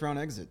 Another first-round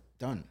exit.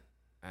 Done.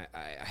 I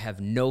have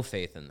no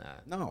faith in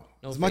that. No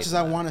as much as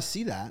I want to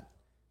see that,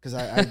 because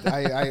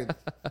I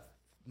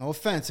no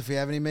offense if we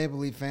have any Maple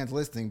Leaf fans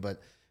listening,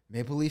 but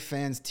Maple Leaf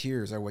fans'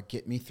 tears are what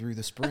get me through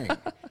the spring.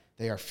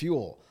 They are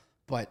fuel.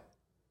 But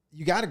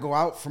you got to go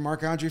out for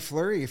Marc-Andre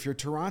Fleury if you're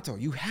Toronto.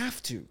 You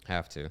have to.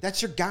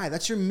 That's your guy.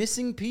 That's your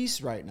missing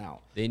piece right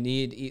now. They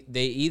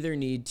either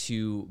need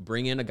to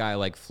bring in a guy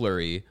like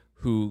Fleury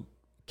who's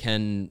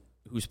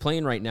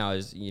playing right now,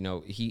 is, you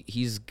know,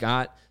 he's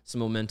got some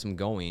momentum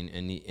going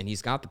and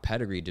he's got the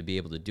pedigree to be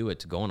able to do it,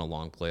 to go on a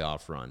long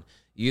playoff run.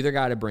 You either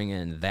got to bring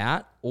in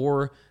that,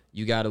 or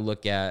you got to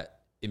look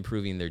at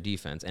improving their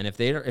defense. And if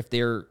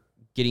they're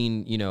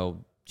getting, you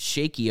know,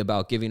 shaky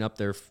about giving up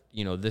their,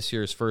 you know, this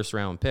year's first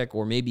round pick,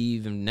 or maybe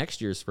even next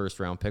year's first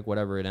round pick,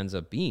 whatever it ends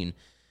up being,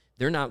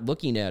 they're not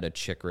looking at a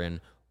Chychrun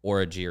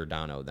or a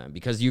Giordano then,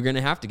 because you're going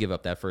to have to give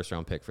up that first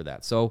round pick for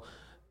that. So,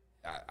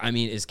 I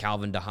mean, is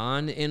Calvin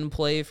DeHaan in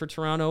play for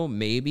Toronto?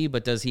 Maybe,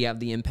 but does he have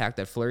the impact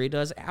that Fleury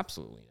does?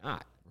 Absolutely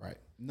not. Right.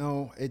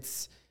 No,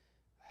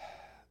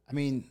 I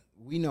mean,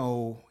 we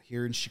know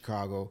here in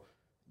Chicago,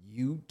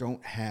 you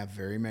don't have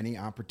very many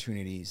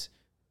opportunities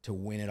to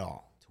win it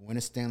all. Win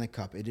a Stanley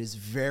Cup. It is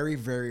very,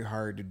 very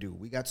hard to do.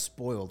 We got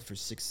spoiled for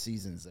 6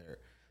 seasons there,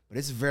 but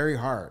it's very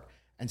hard.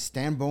 And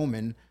Stan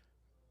Bowman,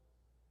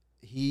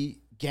 he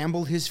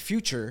gambled his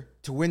future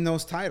to win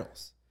those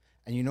titles.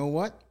 And you know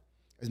what?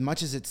 As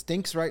much as it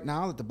stinks right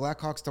now that the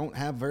Blackhawks don't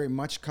have very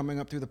much coming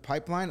up through the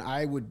pipeline,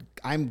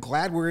 I'm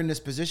glad we're in this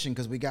position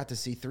because we got to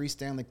see 3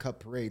 Stanley Cup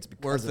parades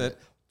because of it.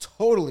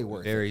 Totally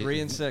worth it.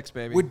 3 and 6,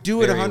 baby. Would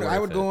do it 100. I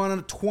would go on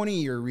a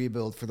 20-year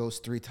rebuild for those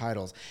 3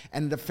 titles.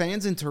 And the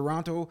fans in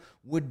Toronto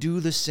would do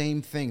the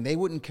same thing. They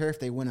wouldn't care if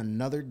they win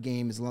another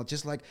game.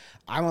 Just like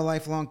I'm a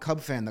lifelong Cub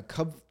fan. The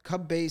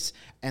Cub base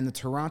and the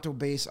Toronto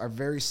base are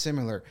very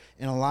similar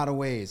in a lot of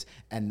ways.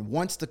 And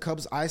once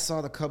I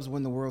saw the Cubs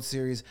win the World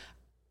Series,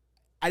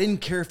 I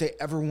didn't care if they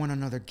ever won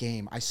another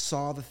game. I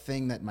saw the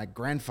thing that my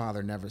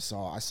grandfather never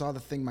saw. I saw the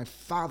thing my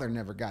father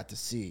never got to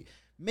see.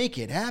 Make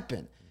it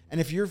happen. And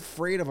if you're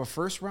afraid of a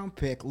first-round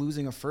pick,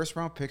 losing a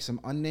first-round pick, some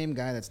unnamed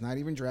guy that's not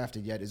even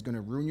drafted yet is going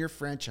to ruin your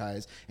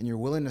franchise, and you're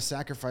willing to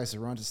sacrifice a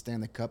run to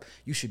Stanley Cup,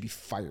 you should be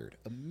fired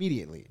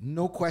immediately.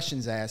 No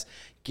questions asked.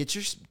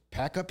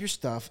 Pack up your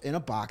stuff in a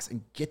box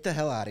and get the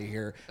hell out of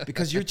here,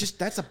 because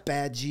that's a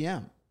bad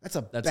GM. That's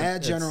a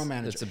bad general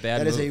manager. That's a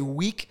bad That move. is a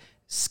weak,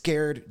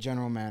 scared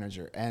general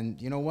manager.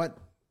 And you know what?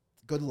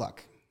 Good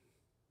luck.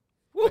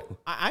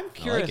 I'm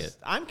curious. like it.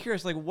 I'm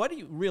curious. Like, what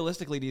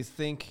realistically do you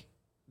think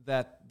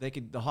that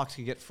the Hawks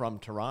could get from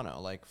Toronto,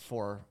 like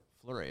for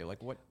Fleury?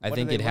 Like, what? I what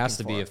think are they it has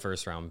to looking be for? a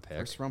first-round pick.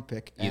 First-round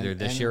pick. Either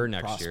this year or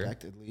next year.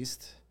 Prospect, at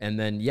least. And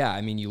then, yeah,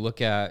 I mean, you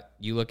look at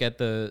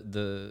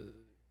the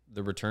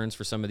returns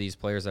for some of these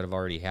players that have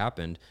already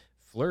happened.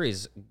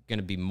 Fleury's going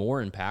to be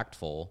more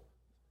impactful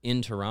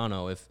in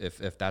Toronto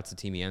if that's the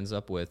team he ends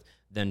up with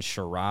than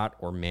Sherratt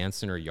or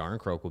Manson or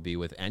Yarncroke will be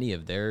with any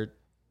of their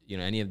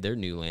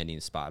new landing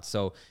spots.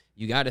 So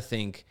you got to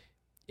think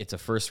it's a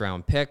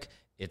first-round pick.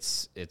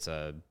 It's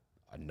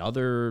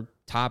another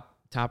top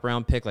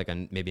round pick, like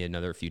maybe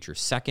another future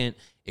second.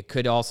 It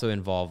should also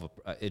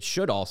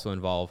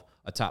involve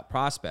a top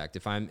prospect.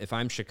 If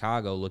I'm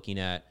Chicago looking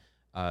at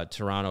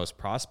Toronto's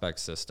prospect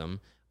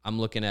system, I'm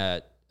looking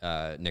at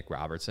Nick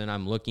Robertson.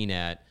 I'm looking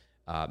at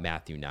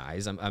Matthew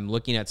Nyes. I'm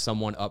looking at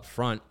someone up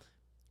front,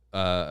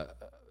 an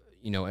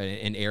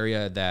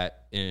area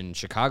that in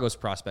Chicago's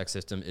prospect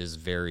system is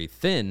very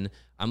thin.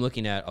 I'm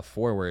looking at a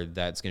forward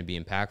that's going to be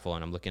impactful,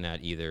 and I'm looking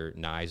at either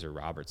Nyes or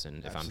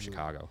Robertson if I'm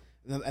Chicago.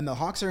 And the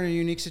Hawks are in a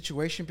unique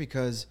situation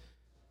because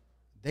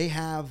they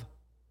have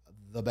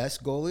the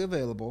best goalie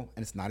available,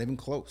 and it's not even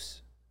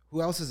close.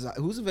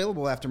 Who's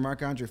available after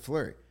Marc-Andre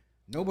Fleury?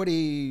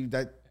 Nobody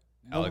that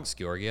Alex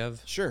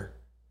Georgiev. Sure.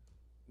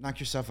 Knock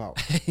yourself out.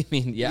 I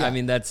mean, yeah. I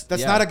mean, that's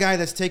not a guy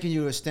that's taking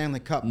you to a Stanley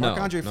Cup. No,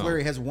 Marc-Andre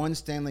Fleury has won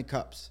Stanley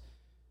Cups.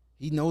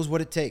 He knows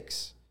what it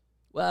takes.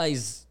 Well,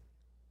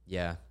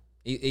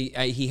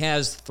 he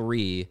has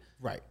 3.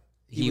 Right.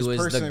 He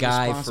was the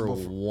guy for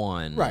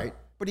 1. Right.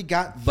 But he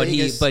got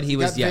Vegas. He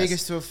got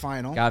Vegas to a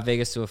final. Got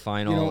Vegas to a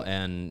final,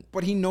 and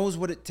but he knows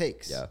what it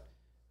takes. Yeah.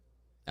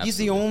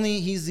 Absolutely.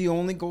 He's the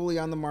only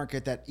goalie on the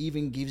market that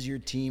even gives your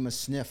team a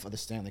sniff of the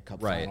Stanley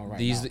Cup final right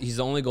now. He's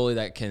the only goalie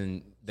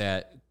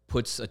that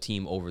puts a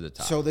team over the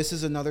top. So this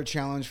is another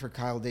challenge for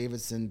Kyle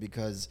Davidson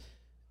because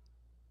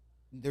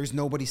there's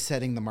nobody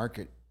setting the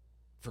market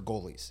for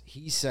goalies.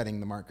 He's setting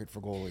the market for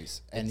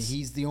goalies, and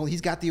he's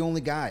got the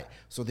only guy.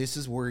 So this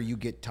is where you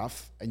get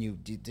tough and you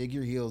dig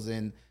your heels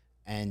in,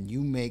 and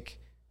you make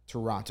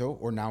Toronto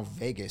or now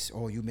Vegas.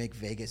 Oh, you make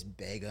Vegas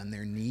beg on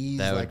their knees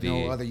like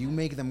no other. You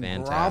make them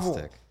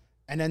grovel,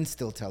 and then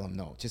still tell them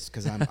no, just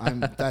because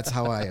I'm that's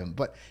how I am.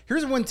 But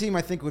here's one team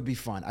I think would be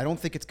fun. I don't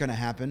think it's going to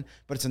happen,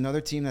 but it's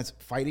another team that's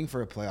fighting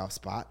for a playoff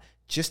spot.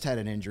 Just had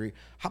an injury.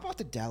 How about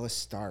the Dallas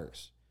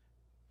Stars?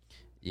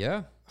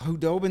 Yeah.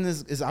 Hudobin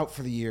is out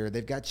for the year.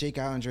 They've got Jake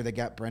Ottinger. They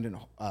got Braden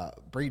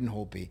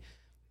Holtby.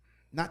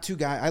 Not two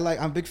guys.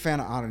 I'm a big fan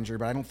of Ottinger,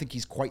 but I don't think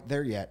he's quite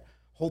there yet.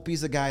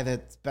 Holtby's a guy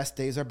that best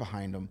days are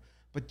behind him.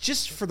 But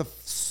just for the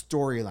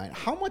storyline,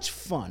 how much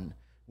fun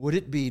would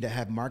it be to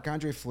have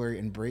Marc-Andre Fleury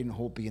and Braden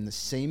Holtby in the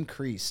same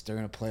crease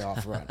during a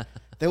playoff run?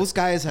 Those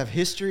guys have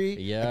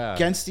history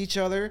against each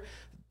other.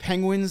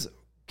 Penguins,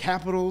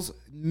 Capitals,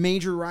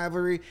 major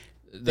rivalry.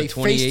 They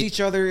faced each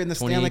other in the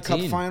Stanley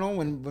Cup final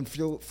when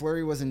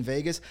Fleury was in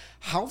Vegas.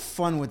 How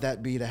fun would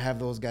that be to have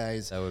those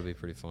guys? That would be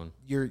pretty fun.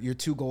 Your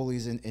two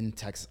goalies in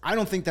Texas. I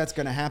don't think that's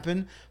going to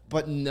happen.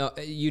 But no,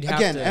 you'd have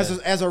again, to,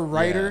 as a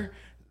writer,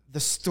 the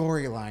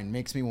storyline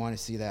makes me want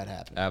to see that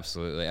happen.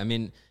 Absolutely. I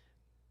mean,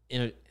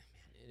 in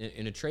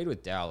a trade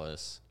with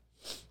Dallas,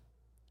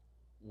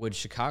 would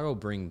Chicago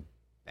bring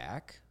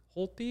back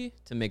Holtby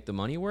to make the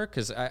money work?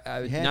 Because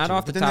not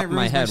off the top of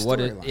my head,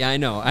 I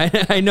know,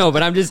 I know,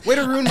 but I'm just way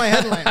to ruin my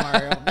headline,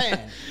 Mario.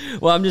 Man.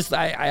 Well, I'm just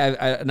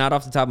I not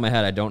off the top of my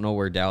head. I don't know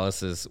where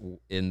Dallas is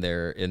in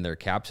their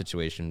cap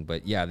situation,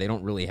 but yeah, they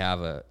don't really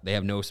they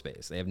have no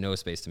space. They have no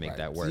space to make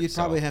that work. So you'd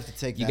probably have to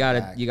take. You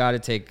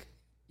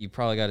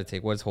probably got to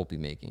take. What is Holtby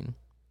making?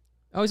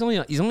 Oh, he's only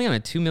on a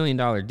 $2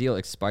 million deal,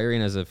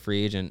 expiring as a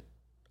free agent,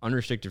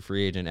 unrestricted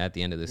free agent at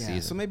the end of the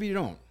season. So maybe you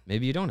don't.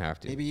 Maybe you don't have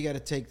to. Maybe you got to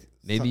take.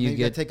 Maybe you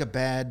got to take a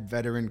bad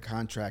veteran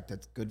contract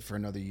that's good for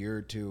another year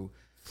or two.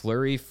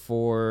 Fleury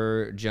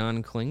for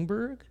John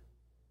Klingberg?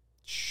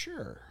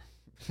 Sure.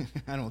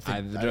 I don't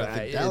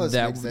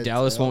think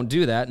Dallas won't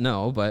do that.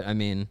 No, but I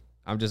mean,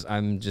 I'm just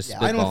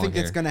spitballing I don't think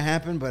here. it's going to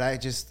happen, but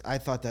I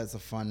thought that's a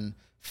fun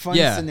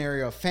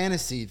scenario,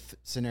 fantasy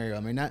scenario.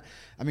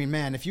 I mean,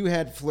 man, if you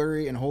had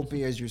Fleury and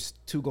Holtby as your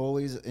two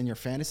goalies in your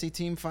fantasy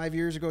team 5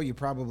 years ago, you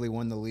probably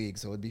won the league.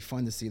 So it'd be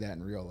fun to see that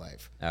in real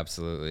life.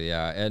 Absolutely,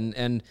 yeah,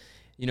 and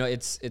you know,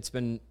 it's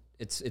fun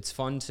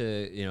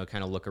to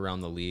kind of look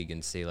around the league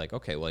and see like,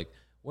 okay, like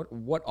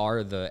what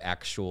are the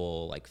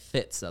actual like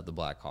fits that the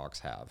Blackhawks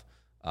have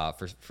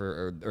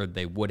or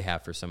they would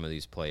have for some of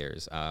these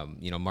players.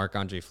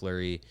 Marc-Andre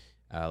Fleury.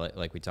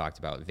 Like we talked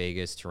about,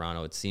 Vegas,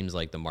 Toronto, it seems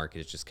like the market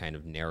is just kind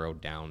of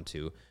narrowed down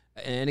to.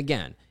 And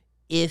again,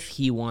 if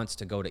he wants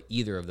to go to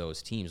either of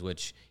those teams,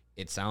 which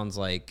it sounds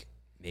like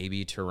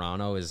maybe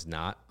Toronto is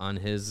not on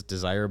his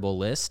desirable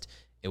list.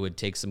 It would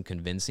take some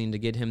convincing to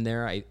get him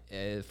there.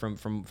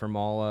 From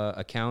all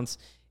accounts,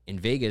 in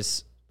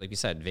Vegas, like you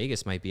said,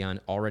 Vegas might be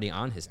already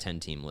on his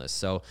 10-team list.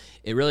 So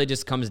it really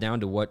just comes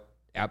down to what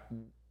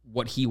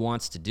he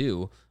wants to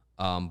do.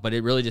 But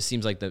it really just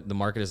seems like the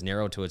market is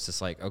narrow to it's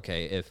just like,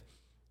 okay, if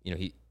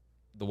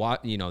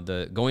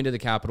the going to the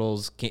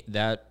Capitals,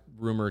 that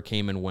rumor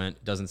came and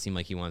went. Doesn't seem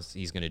like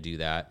he's going to do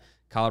that.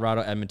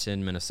 Colorado,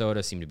 Edmonton,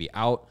 Minnesota seem to be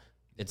out.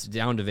 It's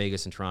down to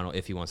Vegas and Toronto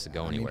if he wants to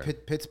go anywhere.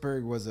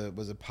 Pittsburgh was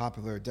a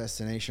popular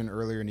destination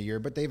earlier in the year,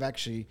 but they've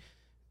actually,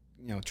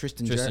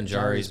 Tristan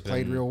Jarry's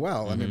played real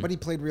well. I mean, but he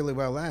played really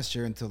well last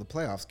year until the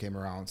playoffs came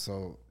around.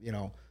 So,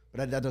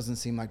 but that doesn't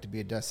seem like to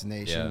be a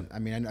destination. Yeah. I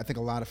mean, I think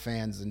a lot of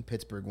fans in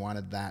Pittsburgh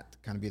wanted that to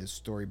kind of be the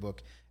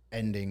storybook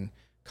ending,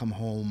 come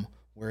home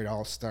where it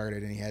all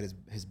started, and he had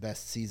his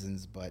best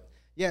seasons. But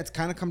yeah, it's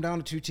kind of come down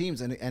to two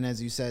teams, and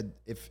as you said,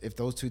 if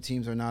those two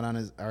teams are not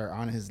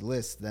on his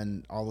list,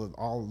 then all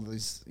of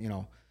these,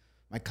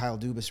 my Kyle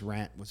Dubas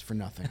rant was for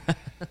nothing.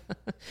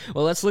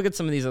 Well, let's look at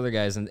some of these other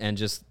guys and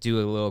just do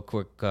a little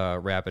quick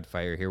rapid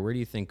fire here. Where do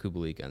you think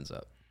Kubalik ends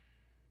up?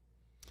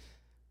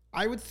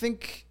 I would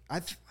think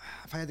if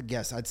I had to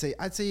guess, I'd say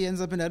he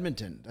ends up in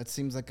Edmonton. That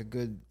seems like a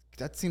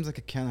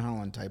Ken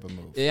Holland type of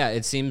move. Yeah,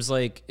 it seems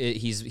like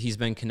he's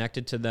been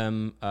connected to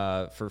them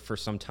for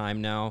some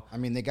time now. I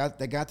mean, they got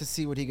to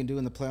see what he can do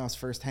in the playoffs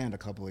firsthand a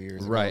couple of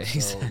years ago. Right.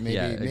 So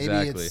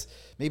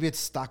maybe it's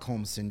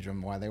Stockholm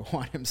syndrome why they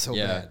want him so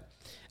bad.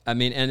 I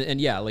mean, and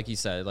yeah, like you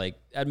said, like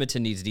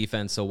Edmonton needs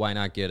defense, so why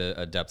not get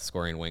a depth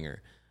scoring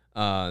winger?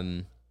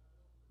 Dylan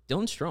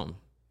Strome.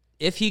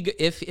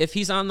 If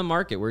he's on the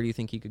market, where do you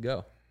think he could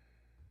go?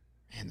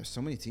 Man, there's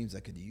so many teams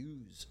that could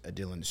use a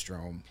Dylan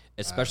Strome.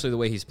 Especially the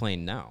way he's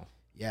playing now.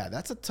 Yeah,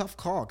 that's a tough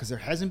call because there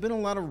hasn't been a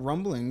lot of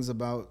rumblings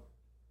about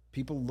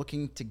people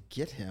looking to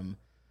get him.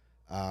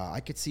 I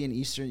could see an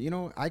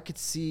Eastern, I could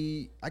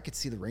see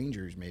the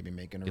Rangers maybe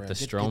making a run. Get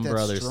the Strome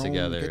brothers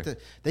together.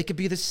 They could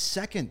be the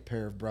second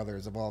pair of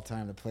brothers of all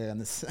time to play on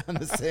the same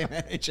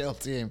NHL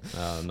team.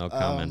 No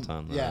comment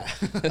on that.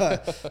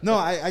 Yeah. No,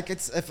 I could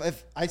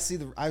if I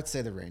would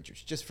say the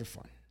Rangers just for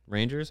fun.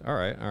 Rangers? All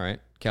right.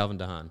 Calvin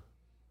DeHaan.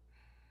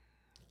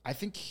 I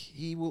think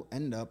he will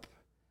end up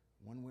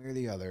one way or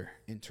the other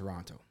in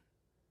Toronto.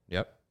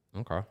 Yep.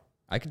 Okay.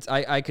 I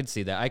could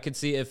see that. I could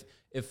see if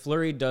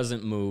Fleury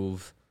doesn't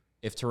move,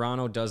 if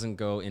Toronto doesn't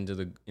go into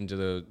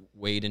the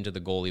wade into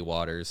the goalie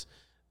waters,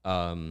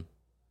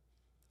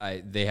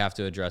 they have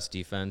to address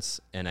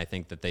defense, and I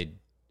think that they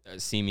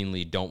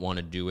seemingly don't want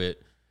to do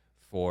it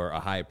for a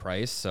high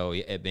price. So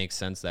it makes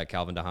sense that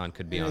Calvin DeHaan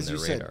could be on their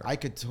radar. Said, I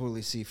could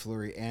totally see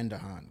Fleury and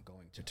DeHaan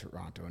going to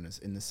Toronto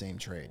in the same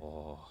trade.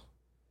 Oh.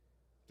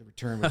 The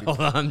return would be.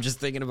 I'm just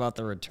thinking about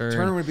the return. The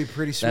return would be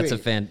pretty sweet.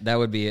 That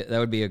would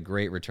be a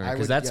great return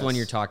because that's when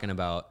you're talking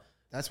about.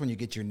 That's when you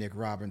get your Nick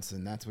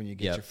Robinson. That's when you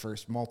get your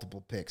first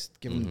multiple picks.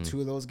 Give them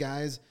two of those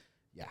guys.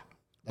 Yeah.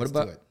 What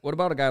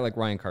about a guy like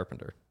Ryan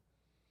Carpenter?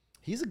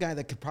 He's a guy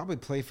that could probably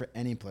play for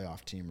any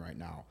playoff team right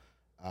now.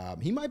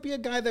 He might be a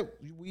guy that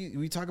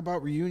we talk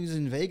about reunions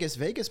in Vegas.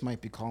 Vegas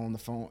might be calling the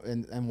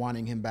phone and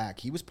wanting him back.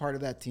 He was part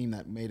of that team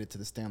that made it to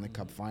the Stanley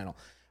Cup final.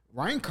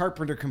 Ryan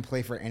Carpenter can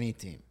play for any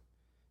team.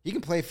 He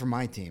can play for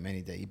my team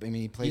any day. I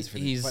mean, he plays for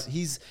these. But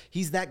he's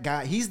that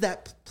guy.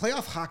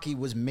 Playoff hockey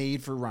was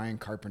made for Ryan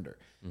Carpenter.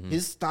 Mm-hmm.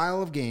 His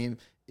style of game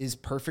is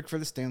perfect for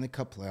the Stanley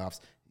Cup playoffs.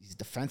 He's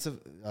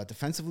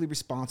defensively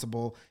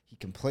responsible. He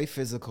can play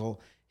physical.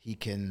 He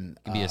can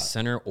be a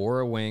center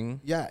or a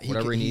wing. Yeah,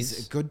 whatever he needs.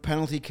 He's a good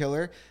penalty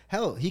killer.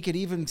 Hell, he could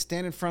even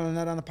stand in front of the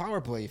net on the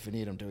power play if you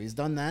need him to. He's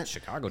done that.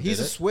 Chicago did He's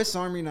it. a Swiss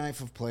Army knife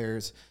of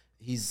players.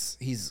 He's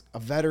a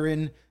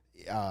veteran.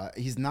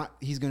 He's not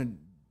going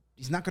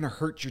to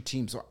hurt your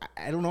team. So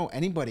I don't know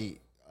anybody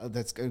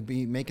that's going to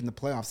be making the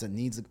playoffs that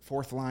needs a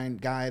fourth line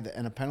guy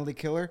and a penalty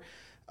killer.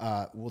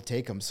 Will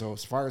take him. So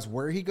as far as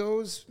where he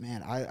goes,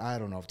 man, I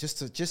don't know.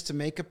 Just to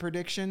make a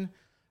prediction,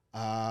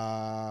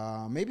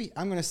 maybe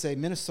I'm going to say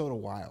Minnesota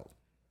Wild.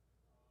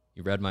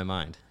 You read my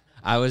mind.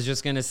 I was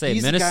just going to say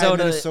He's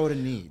Minnesota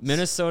needs.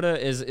 Minnesota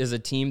is a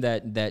team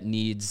that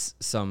needs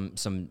some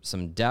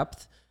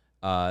depth.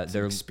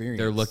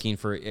 They're looking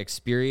for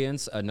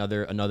experience,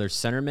 another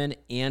centerman,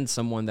 and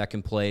someone that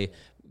can play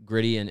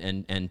gritty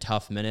and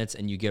tough minutes,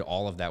 and you get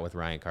all of that with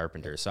Ryan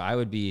Carpenter. So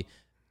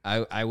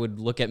I would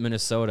look at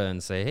Minnesota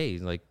and say, hey,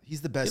 like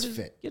he's the best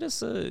fit. Get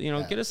us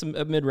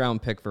a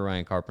mid-round pick for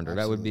Ryan Carpenter.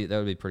 Absolutely. That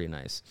would be pretty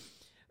nice.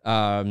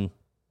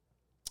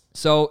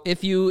 So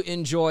if you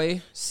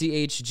enjoy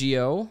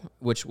CHGO,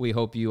 which we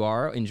hope you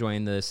are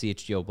enjoying the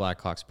CHGO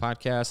Blackhawks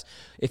podcast,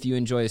 if you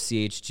enjoy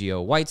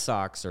CHGO White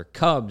Sox or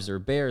Cubs or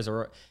Bears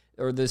or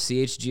the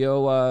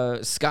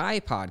CHGO Sky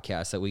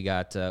podcast that we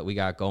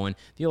got going.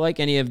 If you like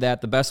any of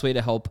that, the best way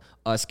to help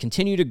us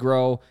continue to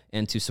grow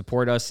and to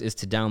support us is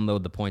to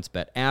download the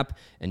PointsBet app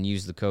and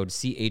use the code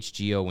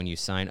CHGO when you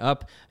sign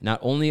up. Not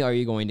only are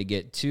you going to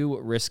get 2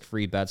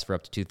 risk-free bets for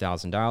up to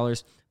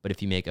 $2,000, but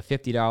if you make a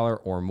 $50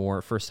 or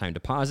more first-time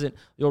deposit,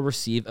 you'll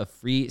receive a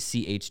free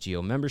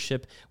CHGO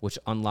membership, which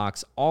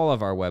unlocks all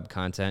of our web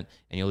content,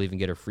 and you'll even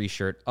get a free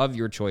shirt of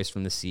your choice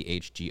from the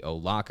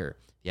CHGO locker.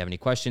 If you have any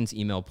questions,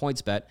 email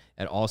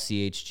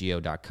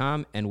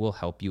pointsbet@allchgo.com, and we'll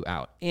help you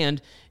out. And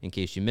in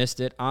case you missed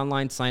it,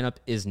 online sign-up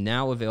is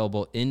now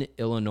available in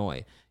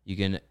Illinois. You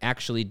can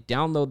actually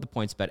download the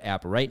PointsBet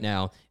app right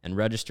now and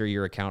register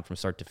your account from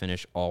start to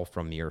finish, all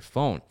from your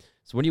phone.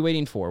 So what are you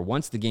waiting for?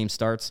 Once the game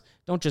starts,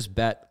 don't just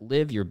bet,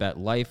 live your bet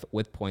life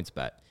with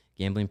PointsBet.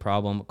 Gambling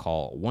problem?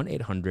 Call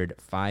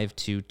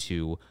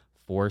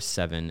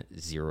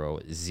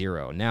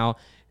 1-800-522-4700. Now,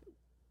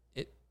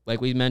 like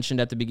we mentioned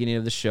at the beginning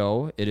of the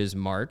show, it is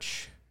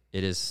March.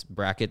 It is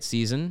bracket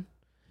season.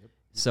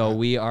 So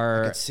we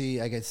are. I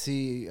could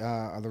see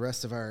the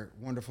rest of our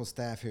wonderful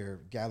staff here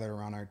gathered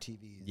around our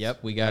TVs.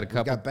 Yep, we got a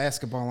couple. We got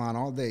basketball on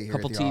all day here.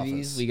 Couple at the TVs.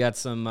 office. We got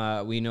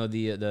some. We know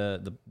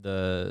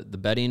the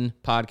betting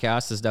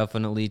podcast is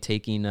definitely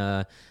taking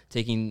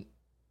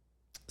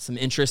some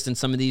interest in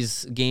some of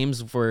these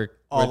games for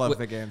all of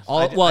the games.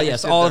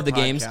 All of the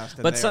games.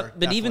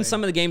 But even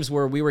some of the games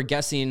where we were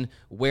guessing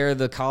where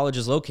the college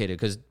is located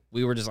because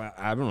we were just like,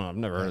 I don't know, I've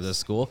never heard of this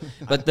school.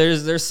 But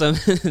there's some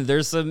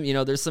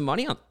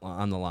money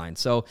on the line.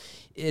 So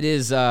it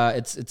is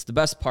it's the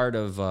best part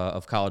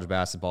of college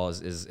basketball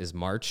is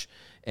March.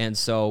 And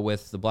so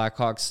with the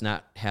Blackhawks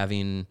not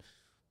having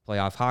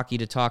playoff hockey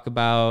to talk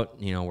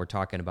about, we're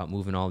talking about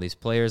moving all these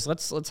players.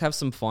 Let's have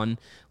some fun.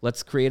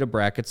 Let's create a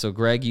bracket. So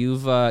Greg,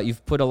 you've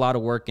put a lot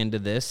of work into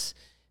this.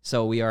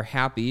 So we are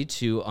happy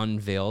to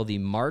unveil the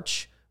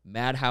March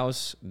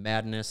Madhouse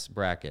Madness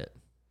bracket.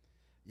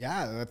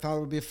 Yeah, I thought it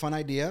would be a fun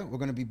idea. We're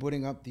going to be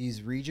putting up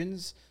these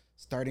regions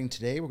starting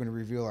today. We're going to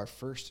reveal our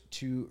first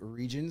 2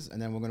 regions,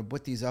 and then we're going to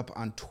put these up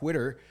on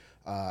Twitter,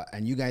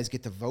 and you guys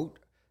get to vote.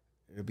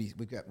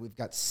 We've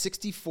got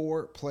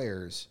 64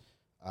 players.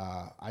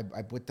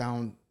 I put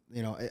down,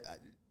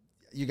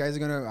 you guys are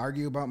going to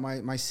argue about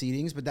my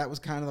seedings, but that was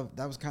kind of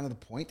the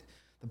point.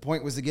 The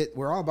point was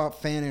we're all about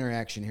fan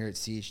interaction here at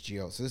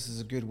CHGO. So this is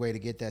a good way to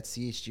get that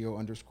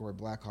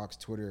CHGO_Blackhawks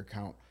Twitter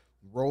account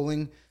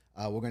rolling.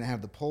 We're going to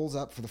have the polls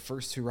up for the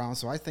first 2 rounds.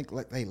 So I think,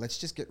 let's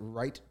just get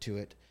right to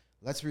it.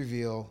 Let's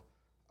reveal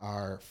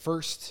our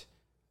first.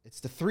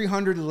 It's the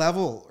 300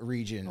 level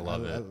region. I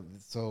love it.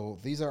 So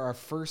these are our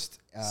first.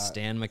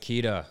 Stan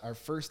Mikita. Our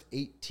first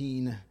 8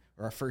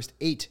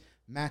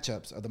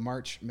 matchups of the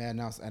March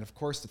Madness. And, of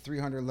course, the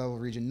 300 level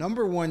region.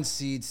 Number 1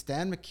 seed,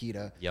 Stan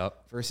Mikita.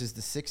 Yep. Versus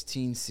the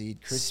 16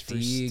 seed, Christopher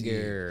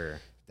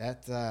Steger.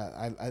 That's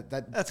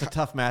a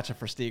tough matchup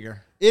for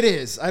Steger. It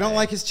is. I don't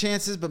like his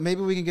chances, but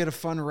maybe we can get a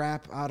fun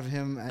rap out of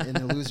him in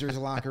the losers'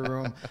 locker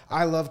room.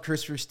 I love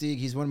Christopher Steger.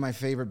 He's one of my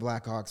favorite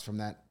Blackhawks from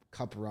that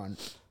cup run.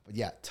 But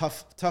yeah,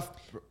 tough one.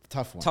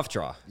 Tough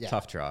draw. Yeah.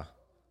 Tough draw.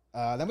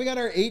 Then we got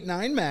our 8-9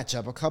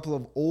 matchup. A couple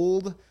of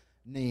old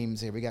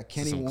names here. We got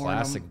Kenny Warren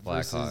classic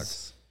versus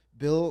Blackhawks.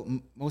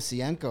 Bill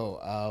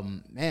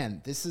Mosienko.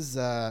 Man, this is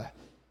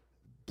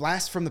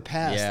blast from the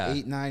past,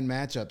 8-9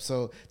 matchup.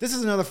 So this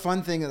is another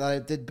fun thing that I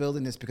did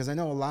building this because I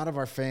know a lot of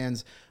our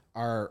fans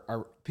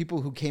are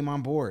people who came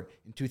on board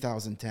in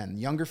 2010,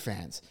 younger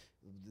fans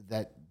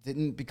that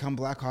didn't become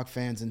Blackhawk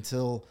fans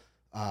until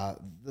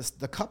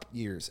the Cup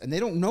years, and they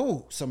don't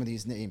know some of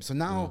these names. So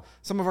now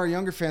some of our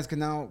younger fans can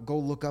now go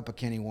look up a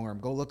Kenny Warren,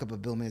 go look up a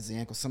Bill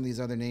Mosienko, some of these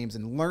other names,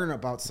 and learn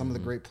about some of the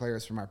great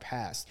players from our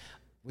past,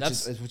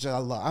 which I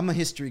love. I'm a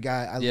history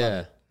guy. I love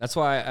it. That's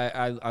why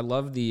I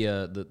love the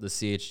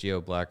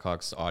CHGO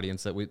Blackhawks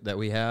audience that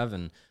we have,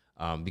 and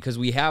because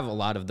we have a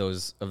lot of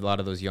those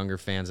younger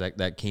fans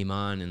that came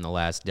on in the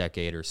last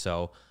decade or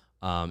so,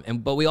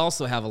 but we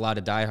also have a lot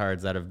of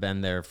diehards that have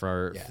been there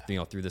for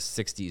through the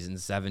 60s and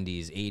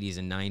 70s, 80s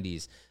and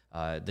 90s,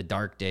 the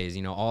dark days,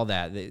 all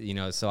that,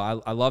 So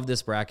I love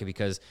this bracket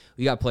because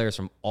we got players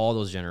from all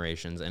those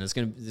generations, and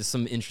there's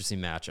some interesting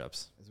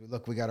matchups. As we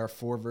look, we got our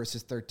 4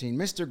 versus 13,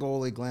 Mr.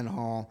 Goalie Glenn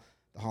Hall,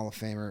 the Hall of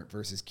Famer,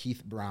 versus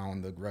Keith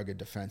Brown, the rugged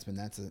defenseman.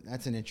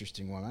 That's an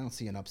interesting one. I don't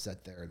see an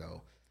upset there,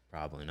 though.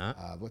 Probably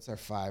not. What's our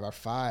 5? Our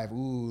 5,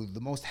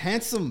 the most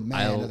handsome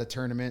man of the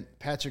tournament,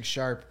 Patrick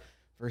Sharp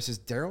versus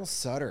Daryl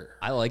Sutter.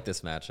 I like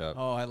this matchup.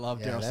 Oh, I love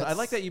Daryl Sutter. I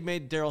like that you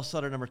made Daryl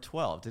Sutter number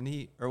 12. Didn't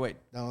he? Or wait,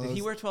 did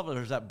he wear 12 or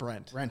was that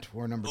Brent? Brent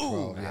wore number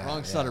 12.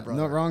 Wrong Sutter,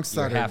 brother. No, wrong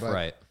Sutter. You're half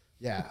right.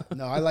 Yeah.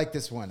 No, I like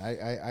this one.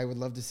 I would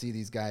love to see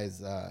these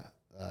guys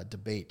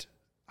debate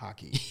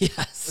hockey.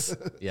 Yes.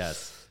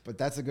 Yes. But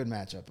that's a good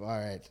matchup. All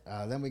right.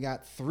 Then we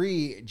got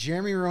 3,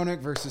 Jeremy Roenick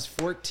versus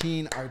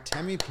 14,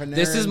 Artemi Panarin.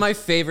 This is my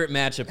favorite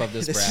matchup of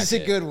this bracket. This is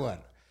a good one.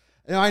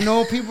 I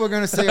know people are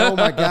going to say, oh,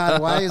 my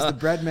God, why is the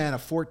bread man a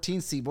 14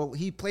 seed? Well,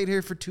 he played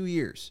here for 2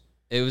 years.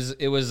 It was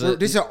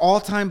These are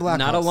all-time Blackhawks.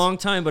 not a long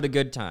time, but a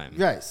good time.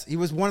 Yes, he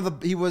was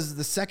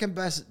the second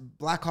best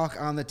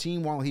Blackhawk on the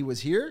team while he was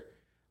here.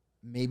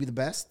 Maybe the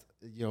best.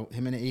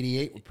 Him in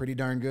 '88 were pretty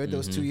darn good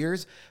those 2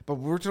 years. But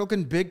we're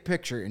talking big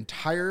picture,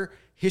 entire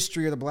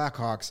history of the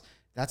Blackhawks.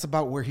 That's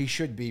about where he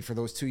should be for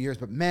those 2 years.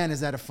 But man, is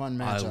that a fun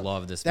matchup? I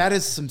love this. That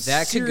is some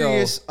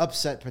serious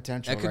upset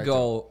potential. That could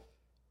go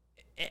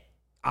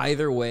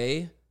either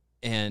way.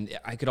 And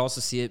I could also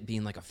see it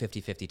being like a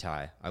 50-50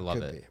 tie. I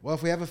love it. Well,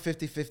 if we have a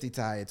 50-50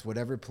 tie, it's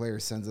whatever player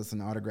sends us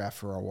an autograph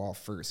for our wall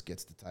first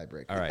gets the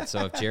tiebreaker. All right.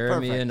 So if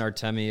Jeremy and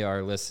Artemi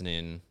are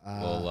listening,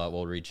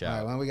 we'll reach out. All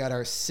right, well, we got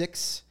our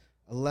 6-11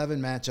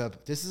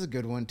 matchup. This is a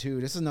good one,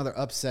 too. This is another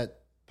upset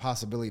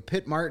possibility.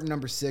 Pitt Martin,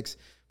 number 6,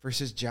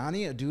 versus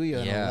Johnny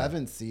Aduya, an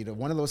 11th seed,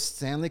 one of those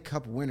Stanley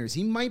Cup winners.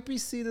 He might be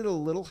seated a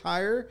little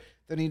higher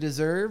than he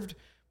deserved,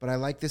 but I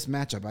like this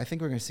matchup. I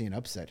think we're going to see an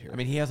upset here. I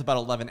mean, he has about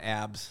 11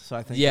 abs, so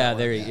I think. Yeah,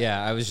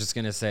 I was just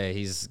gonna say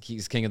he's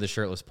king of the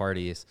shirtless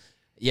parties.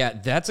 Yeah,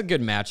 that's a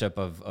good matchup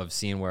of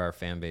seeing where our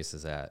fan base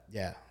is at.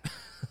 Yeah.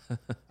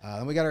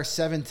 Then we got our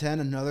 7-10,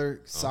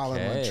 another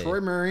solid one.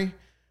 Troy Murray.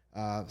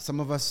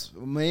 Some of us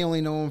may only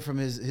know him from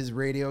his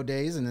radio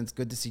days, and it's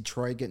good to see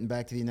Troy getting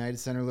back to the United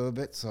Center a little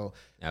bit. So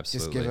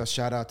absolutely, just give a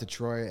shout out to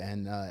Troy,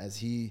 and as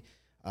he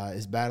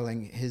is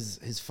battling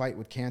his fight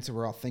with cancer,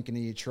 we're all thinking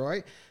of you,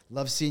 Troy.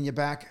 Love seeing you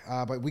back,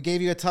 but we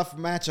gave you a tough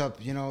matchup.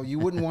 You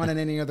wouldn't want it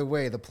any other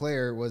way. The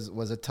player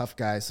was a tough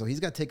guy, so he's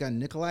got to take on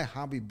Nikolai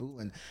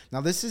Habibulin.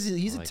 Now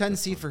he's a 10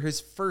 seed for his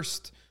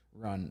first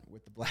run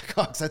with the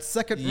Blackhawks. That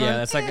second run. Yeah,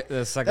 that's like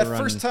the second run.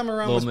 That first time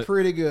around was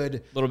pretty good.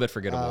 A little bit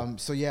forgettable.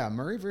 So yeah,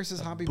 Murray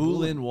versus Habibulin.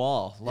 Bulin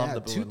Wall. Love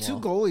the Bulin two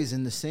Wall. goalies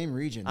in the same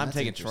region. I'm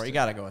taking Troy. You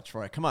got to go with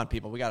Troy. Come on,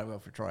 people. We got to go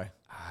for Troy.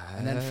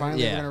 And then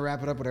finally, we're going to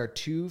wrap it up with our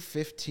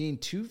 2-15,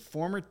 two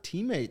former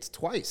teammates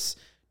twice.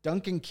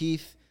 Duncan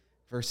Keith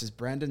versus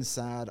Brandon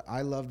Saad.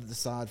 I loved the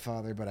Saad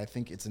father, but I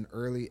think it's an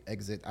early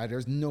exit.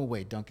 There's no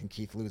way Duncan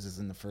Keith loses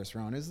in the first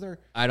round, is there?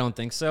 I don't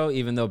think so,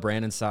 even though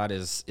Brandon Saad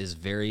is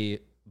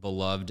very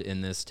beloved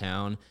in this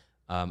town.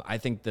 I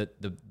think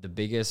that the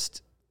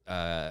biggest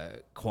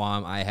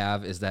qualm I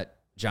have is that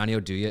Johnny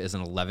Oduya is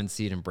an 11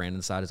 seed and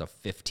Brandon Saad is a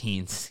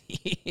 15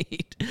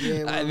 seed.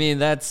 Yeah, well, I mean,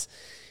 that's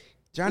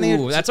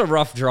a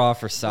rough draw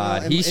for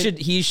Saad. He should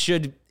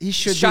be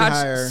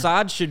higher.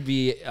 Saad should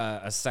be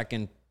a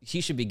second. He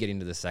should be getting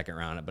to the second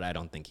round, but I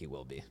don't think he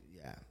will be.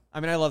 Yeah, I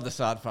mean, I love the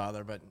Saad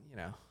father, but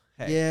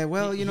hey. Yeah,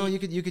 well, you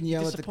can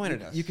yell at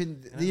disappointed us. You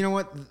can. You know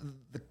what?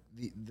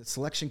 The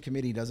selection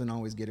committee doesn't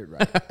always get it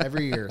right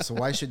every year, so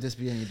why should this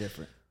be any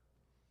different?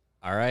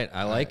 All right,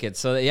 I like it.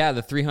 So yeah,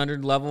 the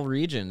 300 level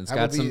region. It's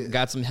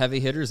got some heavy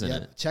hitters in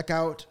it. Check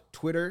out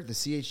Twitter, the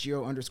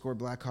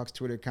CHGO_Blackhawks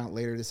Twitter account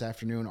later this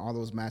afternoon. All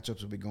those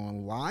matchups will be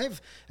going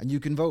live, and you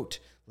can vote.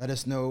 Let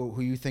us know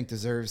who you think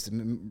deserves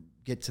to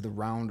get to the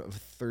round of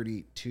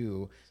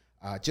 32.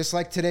 Just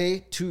like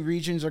today, 2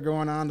 regions are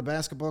going on the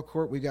basketball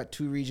court. We've got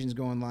 2 regions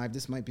going live.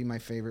 This might be my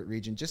favorite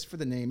region just for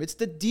the name. It's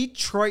the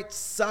Detroit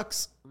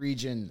Sucks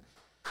region.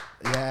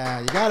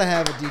 Yeah, you got to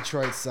have a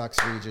Detroit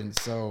Sucks region.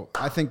 So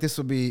I think this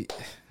will be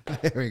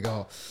 – there we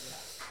go.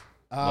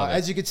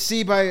 As you can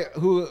see by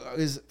who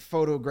is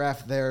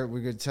photographed there,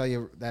 we're going to tell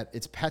you that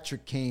it's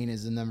Patrick Kane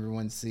is the number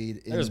 1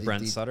 seed. There's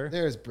Brent Sutter.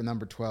 There's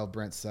number 12,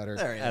 Brent Sutter.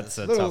 There he is. That's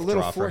a little tough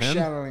draw for him.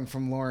 Foreshadowing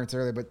from Lawrence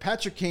earlier. But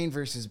Patrick Kane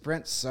versus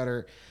Brent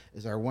Sutter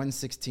is our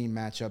 1-16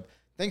 matchup.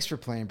 Thanks for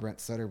playing, Brent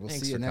Sutter. We'll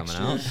see you next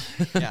year.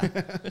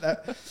 Yeah.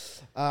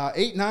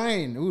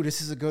 8-9. Ooh,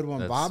 this is a good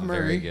one. That's Bob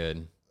Murray. Very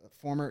good.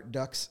 Former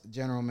Ducks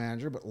general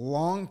manager, but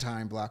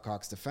longtime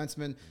Blackhawks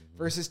defenseman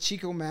versus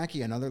Chico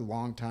Mackey, another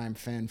longtime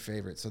fan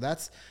favorite. So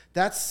that's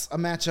a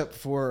matchup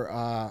for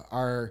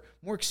our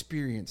more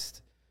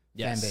experienced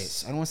fan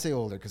base. I don't want to say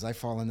older because I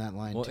fall in that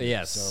line too.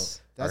 Yes. So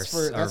that's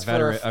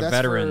our for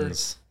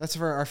veterans. That's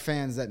for our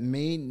fans that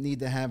may need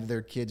to have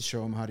their kids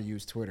show them how to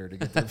use Twitter to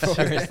get their vote.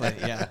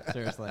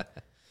 Seriously.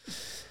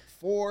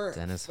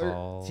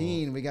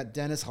 4-13. We got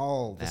Dennis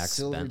Hall, the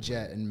Silver Bentley.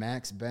 Jet, and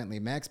Max Bentley.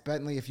 Max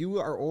Bentley, if you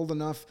are old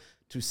enough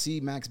to see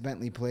Max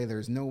Bentley play,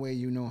 there's no way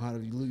you know how to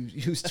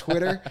use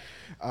Twitter.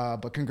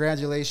 But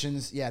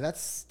congratulations. Yeah,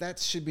 that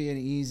should be an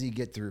easy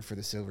get through for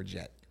the Silver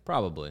Jet.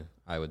 Probably.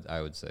 I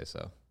would say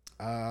so.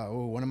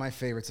 One of my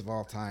favorites of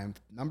all time.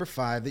 Number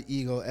 5, the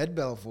Eagle, Ed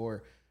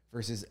Belfour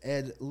versus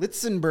Ed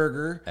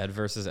Litzenberger. Ed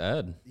versus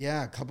Ed.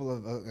 Yeah, a couple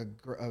of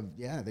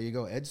there you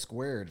go. Ed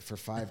squared for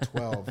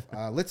 5-12.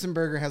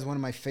 Litzenberger has one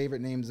of my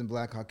favorite names in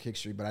Blackhawk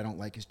history, but I don't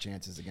like his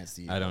chances against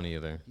the Eagle. I don't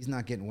either. He's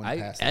not getting one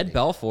past Ed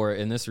Belfour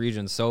in this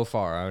region so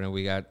far. I know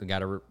we got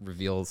to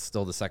reveal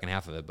still the second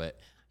half of it, but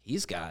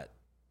he's got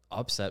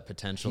upset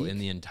potential in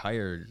the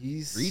entire region.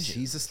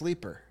 He's a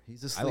sleeper.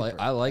 He's a sleeper.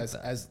 I like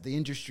that. As the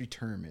industry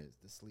term is,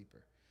 the sleeper.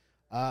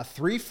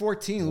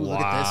 3-14. Look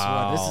at this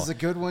one. This is a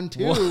good one,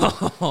 too.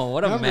 Whoa,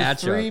 what a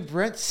matchup. Number 3,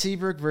 Brent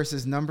Seabrook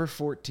versus number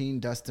 14,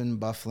 Dustin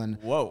Bufflin.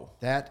 Whoa.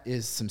 That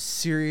is some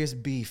serious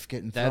beef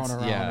getting thrown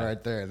around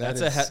right there.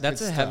 That's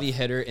a heavy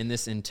hitter in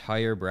this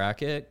entire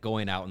bracket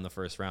going out in the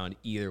first round.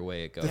 Either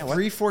way it goes. The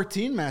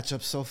 3-14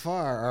 matchups so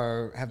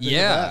far have been the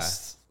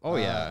best. Oh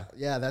yeah.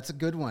 Yeah, that's a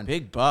good one.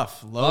 Big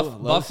buff. Low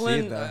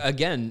Bufflin, seed, though.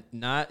 again,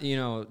 not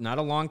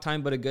a long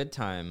time, but a good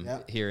time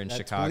here in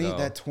Chicago.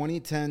 That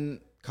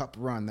 2010 Cup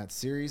run, that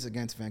series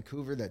against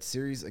Vancouver, that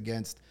series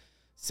against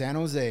San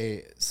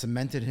Jose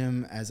cemented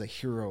him as a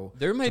hero.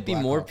 There might be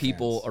more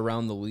people fans.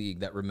 around the league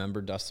that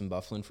remember Dustin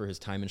Bufflin for his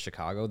time in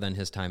Chicago than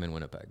his time in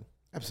Winnipeg.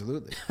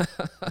 Absolutely.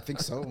 I think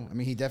so. I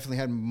mean, he definitely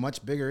had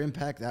much bigger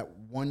impact that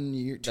 1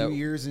 year, 2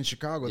 years in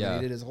Chicago than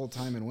he did his whole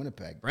time in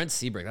Winnipeg. Brent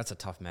Seabrook, that's a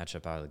tough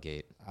matchup out of the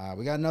gate.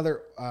 We got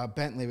another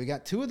Bentley. We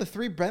got 2 of the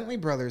 3 Bentley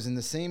brothers in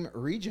the same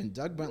region.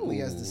 Doug Bentley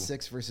has the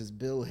 6 versus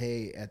Bill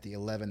Hay at the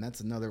 11. That's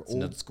another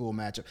old school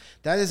matchup.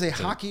 That is a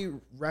hockey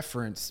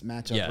reference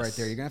matchup right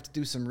there. You're going to have to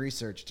do some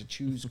research to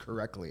choose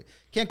correctly.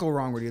 Can't go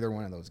wrong with either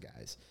one of those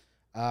guys.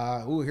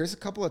 Here's a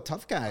couple of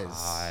tough guys.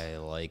 I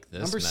like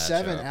this Number matchup.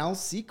 7, Al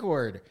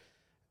Secord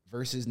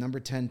versus number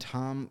 10,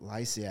 Tom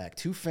Lysiak.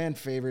 2 fan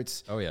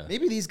favorites. Oh, yeah.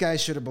 Maybe these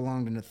guys should have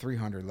belonged in the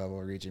 300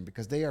 level region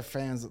because they are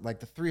fans,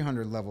 like the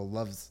 300 level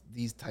loves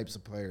these types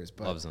of players.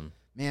 But Loves them.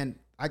 Man,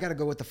 I got to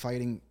go with the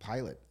fighting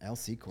pilot, Al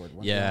Secord,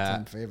 one of my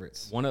all-time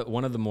favorites. One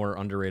of the more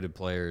underrated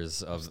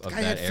players of that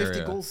era. Guy had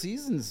 50 goal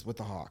seasons with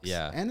the Hawks.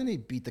 Yeah. And then he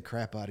beat the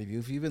crap out of you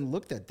if you even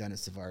looked at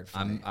Dennis Savard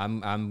fight.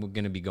 I'm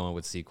going to be going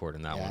with Secord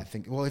in that one. I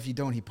think, well, if you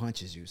don't, he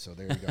punches you, so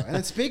there you go. And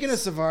then speaking of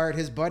Savard,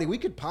 his buddy, we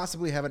could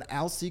possibly have an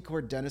Al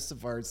Secord, Dennis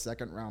Savard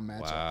second-round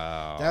matchup.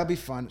 Wow. That would be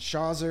fun.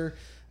 Shawzer,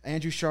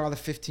 Andrew Shaw, the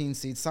 15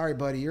 seed. Sorry,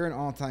 buddy, you're an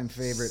all-time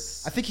favorite.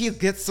 I think he'll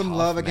get some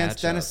love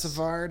against Dennis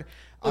Savard.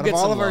 Out of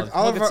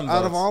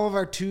all of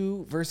our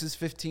 2 versus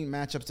 15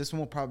 matchups, this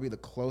one will probably be the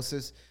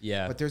closest.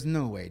 Yeah. But there's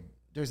no way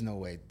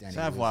Denny.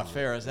 Savoir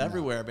faire is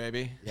everywhere,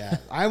 baby. Yeah.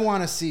 I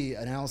want to see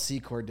an Al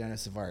Secord,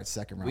 Dennis Savard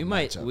second round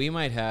matchup. We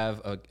might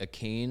have a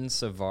Kane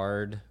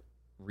Savard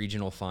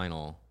regional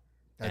final.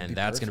 And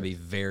that's going to be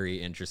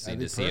very interesting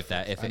to see if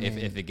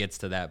it gets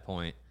to that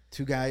point.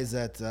 2 guys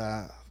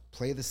that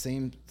play the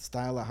same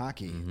style of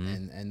hockey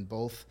and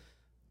both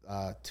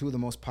 2 of the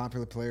most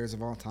popular players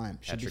of all time.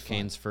 Patrick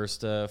Kane's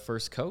first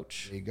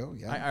coach. There you go.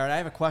 Yeah. All right, I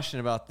have a question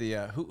about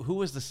the who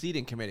was the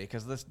seeding committee,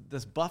 because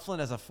this Bufflin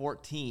has a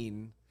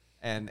 14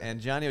 and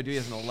Johnny O'Dea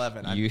has an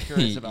 11. I'm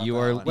curious about you that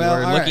are one. you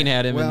are looking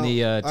at him in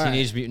the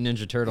Teenage Mutant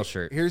Ninja Turtle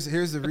shirt. Here's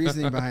the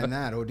reasoning behind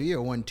that. O'Dea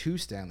won 2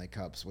 Stanley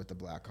Cups with the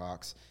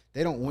Blackhawks.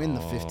 They don't win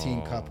the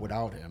 15 Cup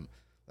without him.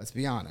 Let's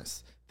be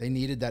honest. They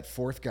needed that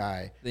 4th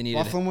guy.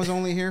 Bufflin was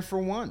only here for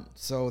 1,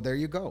 so there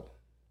you go.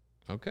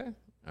 Okay.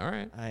 All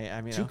right.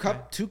 I mean, 2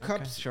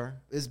 cups sure.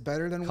 is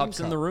better than 1 cups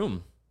cup. in the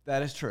room.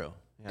 That is true.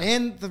 Yeah.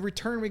 And the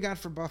return we got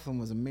for Bufflin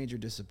was a major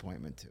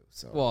disappointment too.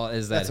 So, well,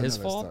 is that his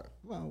fault? Story.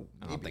 Well, maybe.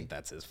 I don't think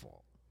that's his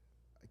fault.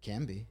 It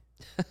can be.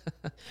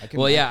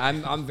 Well, yeah,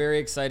 I'm very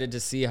excited to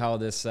see how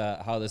this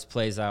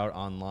plays out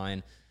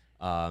online.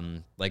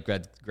 Like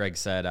Greg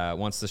said,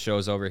 once the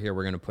show's over here,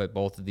 we're going to put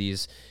both of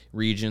these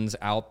regions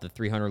out, the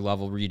 300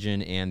 level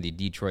region and the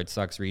Detroit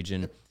Sucks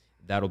region.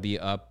 That'll be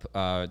up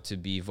to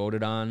be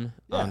voted on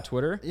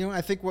Twitter. You know,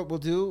 I think what we'll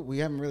do, we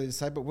haven't really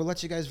decided, but we'll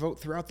let you guys vote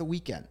throughout the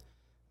weekend.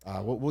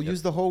 We'll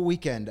use the whole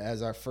weekend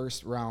as our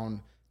first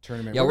round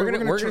tournament. Yeah,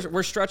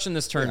 we're stretching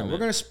this tournament. Yeah, we're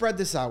going to spread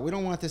this out. We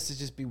don't want this to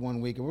just be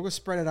 1 week. We're going to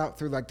spread it out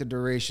through like the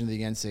duration of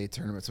the NCAA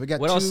tournament. So we got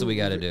what else do we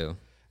got to do?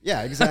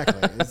 Yeah,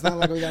 exactly. It's not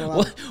like we got a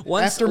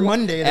lot. After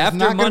Monday, there's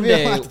not going to be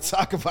a lot to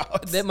talk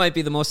about. That might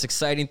be the most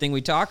exciting thing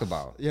we talk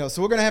about. You know,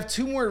 so we're going to have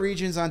 2 more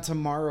regions on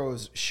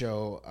tomorrow's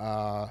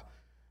show.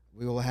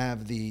 We will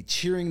have the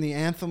Cheering the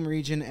Anthem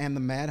region and the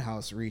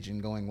Madhouse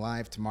region going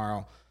live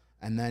tomorrow.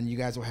 And then you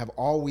guys will have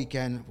all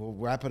weekend. We'll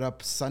wrap it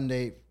up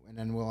Sunday, and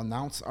then we'll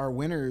announce our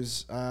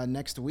winners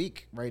next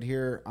week right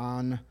here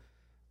on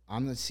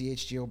the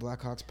CHGO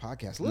Blackhawks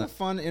podcast. A little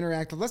fun,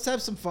 interactive. Let's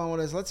have some fun with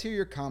us. Let's hear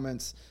your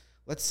comments.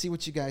 Let's see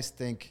what you guys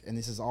think. And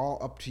this is all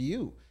up to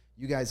you.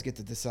 You guys get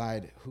to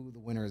decide who the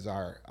winners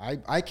are.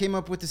 I came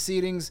up with the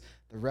seedings.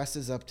 The rest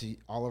is up to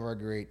all of our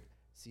great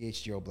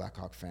CHGO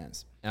Blackhawk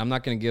fans. I'm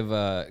not going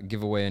to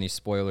give away any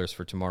spoilers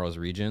for tomorrow's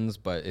regions,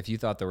 but if you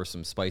thought there were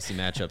some spicy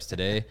matchups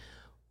today,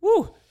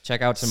 woo!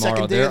 Check out tomorrow.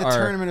 Second day of the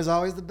tournament is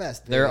always the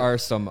best. Baby. There are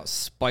some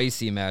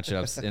spicy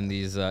matchups in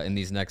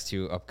these next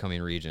 2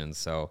 upcoming regions.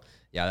 So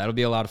yeah, that'll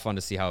be a lot of fun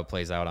to see how it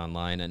plays out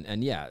online.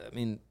 And yeah, I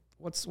mean,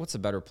 what's a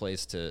better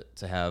place to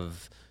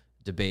have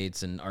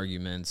debates and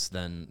arguments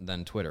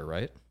than Twitter,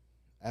 right?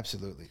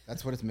 Absolutely.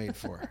 That's what it's made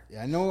for.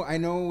 Yeah, I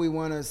know we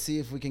want to see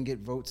if we can get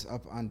votes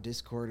up on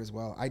Discord as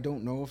well. I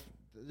don't know if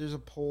there's a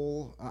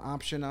poll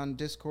option on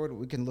Discord.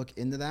 We can look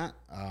into that.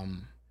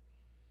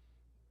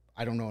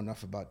 I don't know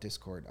enough about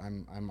Discord.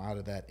 I'm out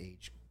of that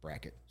age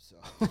bracket. So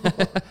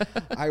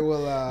I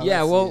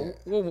will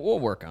we'll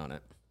work on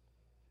it.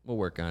 We'll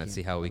work on it,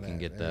 see how we can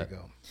get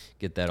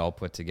that all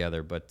put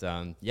together. But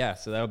yeah,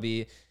 so it'll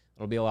be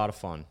a lot of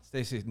fun.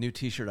 Stacey's new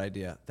T-shirt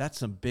idea. That's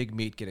some big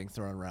meat getting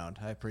thrown around.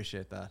 I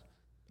appreciate that.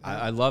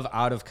 I love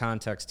out of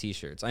context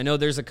T-shirts. I know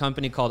there's a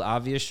company called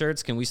Obvious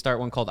Shirts. Can we start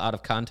one called Out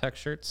of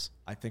Context Shirts?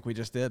 I think we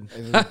just did.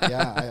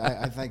 Yeah,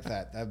 I think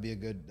that'd be a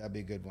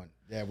good one.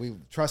 Yeah,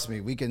 trust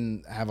me, we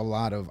can have a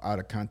lot of out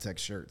of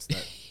context shirts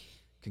that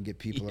can get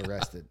people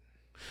arrested.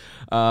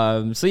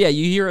 So yeah,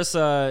 you hear us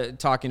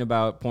talking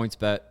about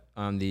PointsBet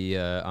on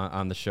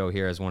the show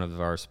here as one of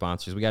our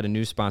sponsors. We got a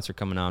new sponsor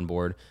coming on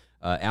board,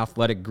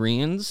 Athletic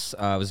Greens.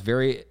 I was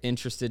very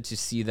interested to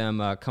see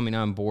them coming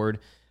on board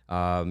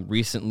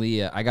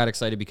recently. I got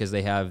excited because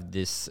they have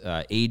this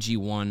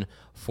AG1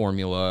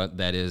 formula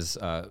that is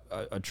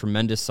a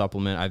tremendous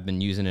supplement. I've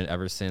been using it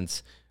ever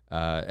since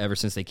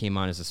they came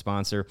on as a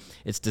sponsor.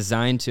 It's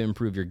designed to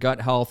improve your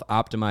gut health,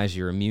 optimize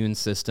your immune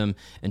system,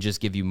 and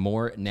just give you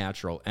more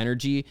natural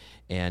energy.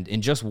 And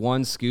in just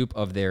one scoop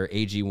of their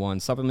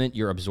AG1 supplement,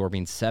 you're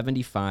absorbing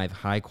 75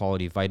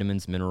 high-quality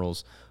vitamins,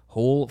 minerals,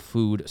 whole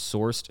food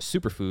sourced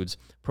superfoods,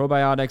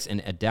 probiotics,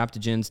 and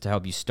adaptogens to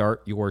help you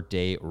start your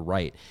day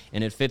right.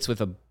 And it fits with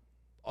a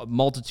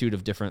multitude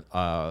of different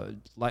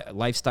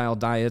lifestyle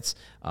diets.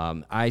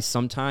 I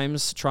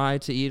sometimes try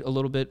to eat a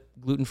little bit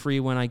gluten-free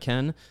when I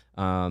can.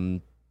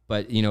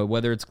 But, you know,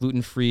 whether it's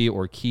gluten-free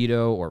or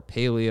keto or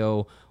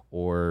paleo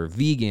or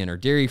vegan or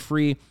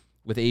dairy-free,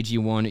 with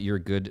AG1, you're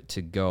good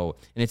to go.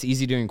 And it's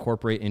easy to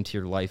incorporate into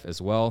your life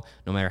as well.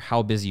 No matter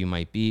how busy you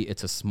might be,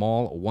 it's a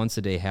small,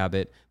 once-a-day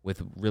habit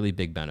with really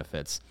big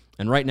benefits.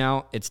 And right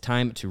now, it's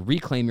time to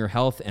reclaim your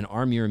health and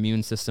arm your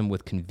immune system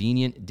with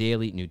convenient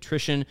daily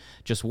nutrition.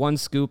 Just one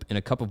scoop in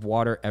a cup of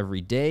water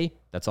every day.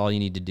 That's all you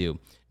need to do.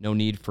 No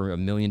need for a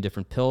million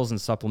different pills and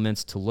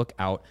supplements to look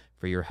out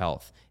for your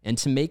health. And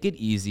to make it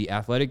easy,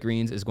 Athletic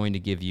Greens is going to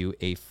give you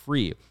a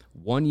free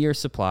 1-year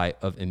supply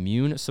of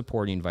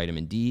immune-supporting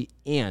vitamin D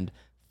and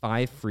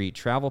 5 free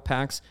travel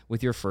packs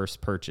with your first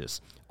purchase.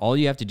 All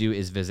you have to do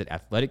is visit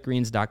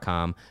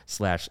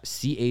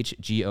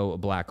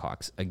athleticgreens.com/CHGO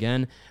Blackhawks.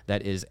 Again,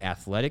 that is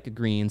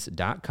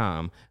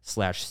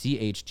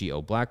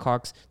athleticgreens.com/CHGO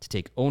Blackhawks to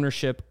take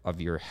ownership of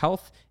your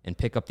health and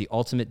pick up the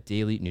ultimate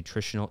daily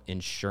nutritional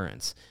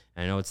insurance.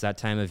 And I know it's that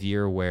time of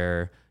year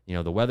where, you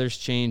know, the weather's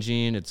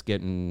changing. It's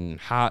getting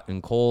hot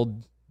and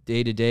cold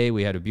day to day.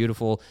 We had a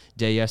beautiful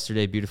day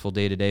yesterday, beautiful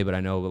day today, but I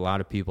know a lot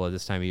of people at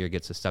this time of year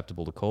get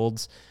susceptible to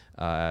colds.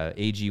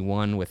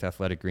 AG1 with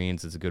Athletic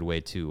Greens is a good way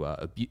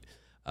to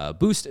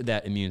boost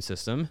that immune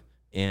system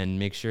and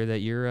make sure that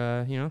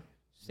you're,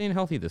 staying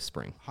healthy this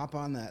spring. Hop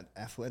on that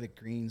Athletic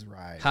Greens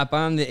ride. Hop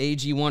on the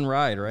AG1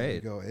 ride,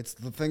 right? There you go. It's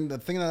the thing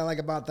that I like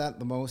about that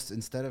the most.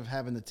 Instead of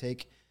having to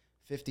take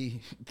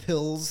 50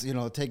 pills,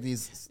 take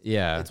these.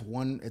 Yeah. It's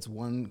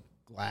one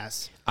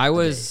glass. I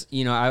was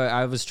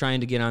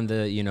trying to get on the,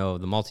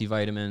 the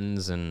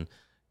multivitamins and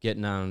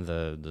getting on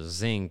the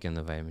zinc and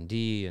the vitamin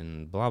D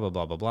and blah, blah,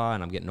 blah, blah, blah.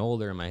 And I'm getting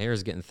older and my hair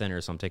is getting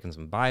thinner. So I'm taking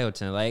some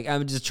biotin. Like,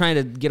 I'm just trying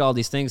to get all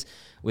these things.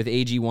 With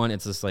AG1,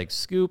 it's just like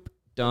scoop,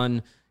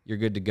 done. You're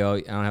good to go.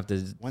 I don't have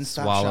to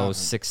swallow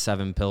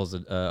 6-7 pills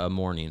a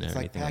morning or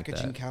anything like that. It's like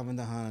packaging Calvin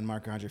DeHaan and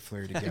Marc-Andre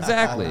Fleury together.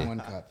 Exactly. All in one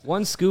cup.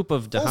 One scoop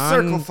of DeHaan.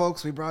 Full circle,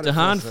 folks. We brought it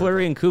DeHaan,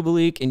 Fleury, and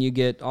Kubalik, and you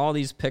get all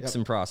these picks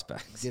and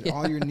prospects. Get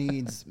all your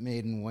needs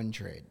made in one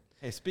trade.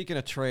 Hey, speaking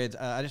of trades,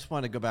 I just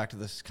wanted to go back to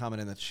this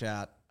comment in the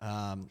chat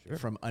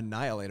from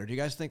Annihilator. Do you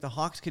guys think the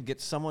Hawks could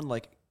get someone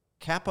like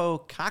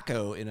Capo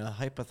Caco in a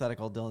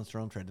hypothetical Dylan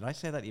Strome trade? Did I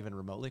say that even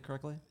remotely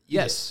correctly?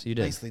 Yes, you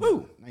did. Nicely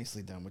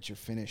done. What's your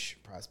Finnish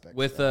prospect?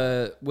 With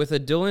a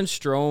Dylan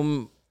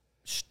Strome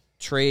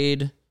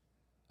trade,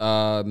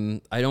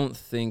 I don't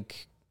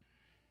think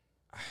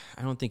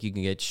you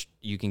can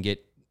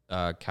get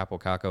Capo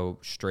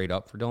Caco straight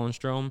up for Dylan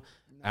Strome. No.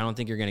 I don't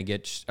think you're gonna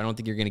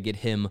get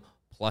him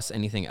plus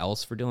anything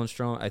else for Dylan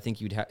Strome. I think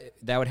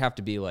that would have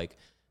to be like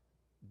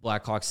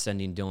Blackhawks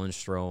sending Dylan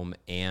Strome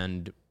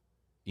and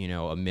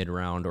a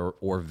mid-round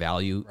or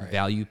value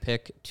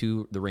pick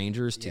to the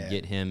Rangers to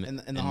get him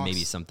and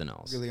maybe something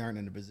else. Really aren't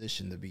in a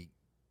position to be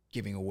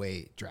giving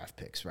away draft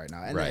picks right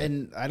now.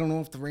 And I don't know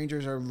if the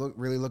Rangers are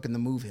really looking to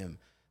move him.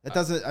 That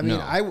doesn't. I mean,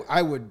 no.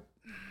 I would.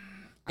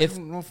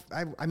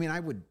 I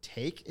would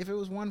take if it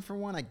was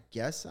 1-for-1. I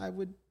guess I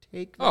would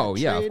take. That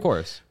yeah, trade, of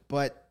course.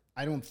 But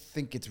I don't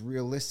think it's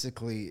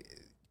realistically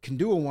can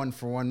do a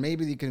 1-for-1.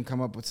 Maybe you can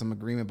come up with some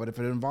agreement. But if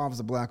it involves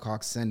the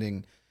Blackhawks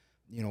sending,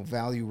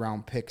 value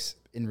round picks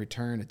in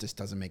return, it just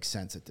doesn't make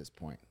sense at this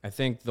point. I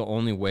think the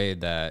only way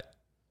that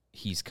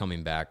he's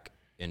coming back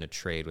in a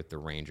trade with the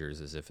Rangers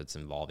is if it's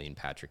involving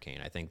Patrick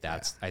Kane. I think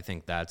that's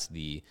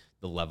the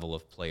level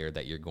of player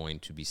that you're going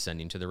to be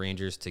sending to the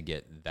Rangers to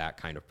get that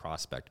kind of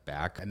prospect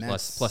back, and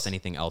plus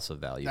anything else of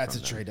value. That's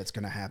a trade that's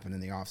going to happen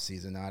in the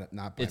offseason, not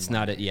by it's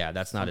Monday.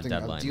 That's not a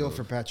deadline. A deal move.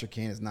 For Patrick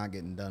Kane is not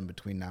getting done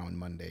between now and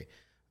Monday.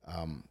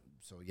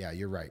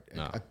 You're right.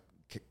 No.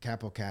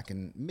 Capo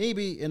Cacan,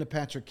 maybe in a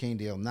Patrick Kane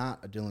deal, not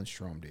a Dylan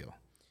Strome deal.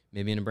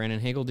 Maybe in a Brandon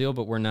Hagel deal,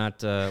 but we're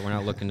not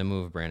looking to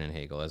move Brandon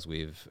Hagel as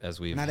we've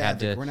had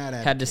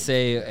to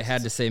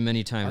say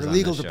many times. Our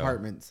legal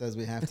department says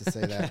we have to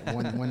say that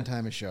one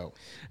time a show.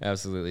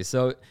 Absolutely.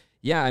 So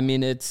yeah, I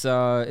mean it's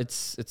an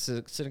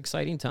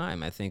exciting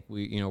time. I think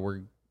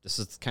this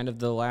is kind of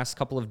the last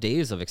couple of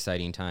days of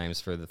exciting times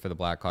for the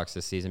Blackhawks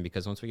this season,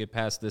 because once we get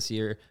past this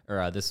year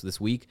or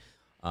this week.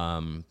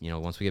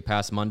 Once we get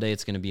past Monday,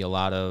 it's going to be a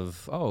lot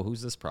of,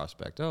 who's this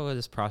prospect?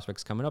 This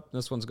prospect's coming up.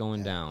 This one's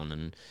going down.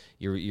 And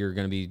you're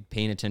going to be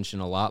paying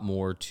attention a lot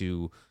more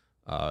to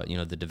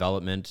the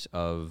development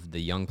of the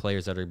young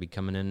players that are be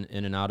coming in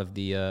and out of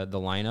the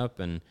lineup,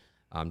 and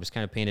just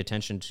kind of paying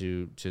attention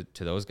to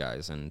those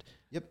guys. And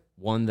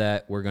one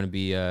that we're going to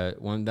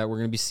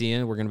be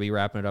seeing. We're going to be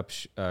wrapping it up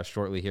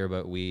shortly here,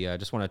 but we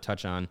just want to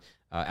touch on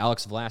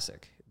Alex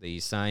Vlasic. He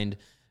signed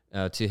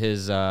to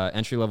his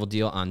entry-level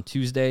deal on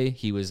Tuesday.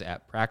 He was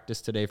at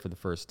practice today for the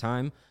first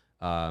time.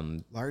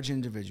 Large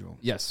individual.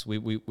 Yes,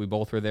 we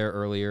both were there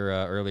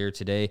earlier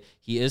today.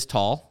 He is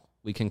tall.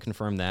 We can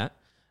confirm that.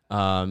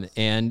 And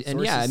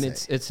yeah, I mean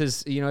it's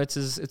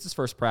his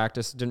first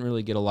practice. Didn't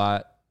really get a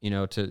lot,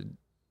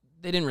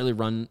 they didn't really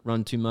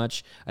run too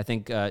much. I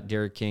think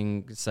Derek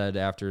King said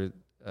after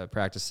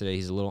practice today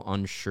he's a little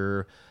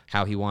unsure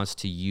how he wants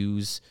to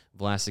use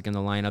Vlasic in the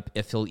lineup,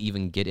 if he'll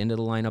even get into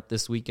the lineup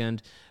this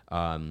weekend.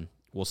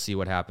 We'll see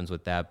what happens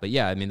with that. But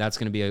yeah, I mean, that's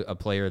going to be a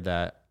player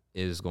that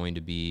is going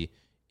to be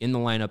in the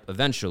lineup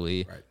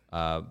eventually.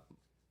 Right.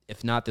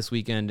 If not this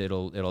weekend,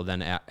 it'll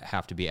then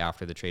have to be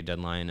after the trade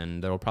deadline,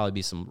 and there'll probably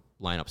be some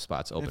lineup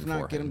spots open for him. If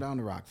not, get him down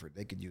to Rockford.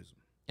 They could use him.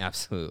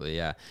 Absolutely,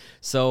 yeah.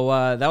 So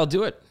that'll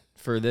do it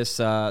for this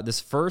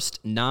first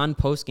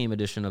non-post-game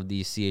edition of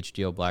the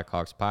CHGO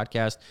Blackhawks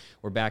podcast.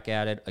 We're back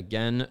at it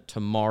again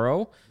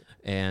tomorrow,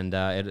 and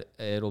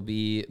it'll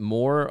be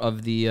more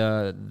of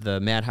the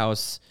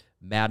Madhouse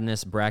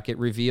Madness bracket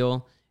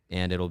reveal,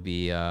 and it'll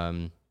be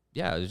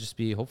it'll just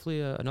be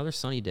hopefully another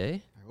sunny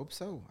day. I hope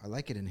so. I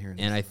like it in here.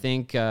 And I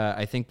think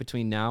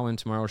between now and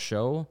tomorrow's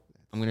show,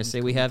 I'm going to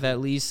say we have at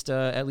least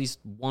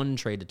one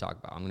trade to talk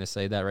about. I'm going to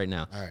say that right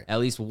now. All right. At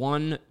least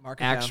one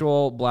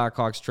actual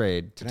Blackhawks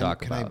trade to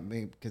talk about.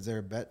 Is there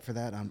a bet for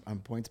that on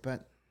Points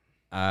Bet?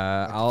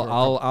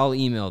 I'll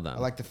email them.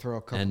 I like to throw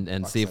a couple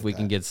and see if we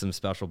can get some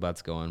special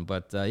bets going.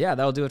 But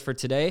that'll do it for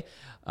today.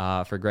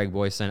 For Greg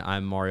Boyson,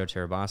 I'm Mario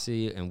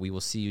Terabasi, and we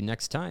will see you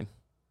next time.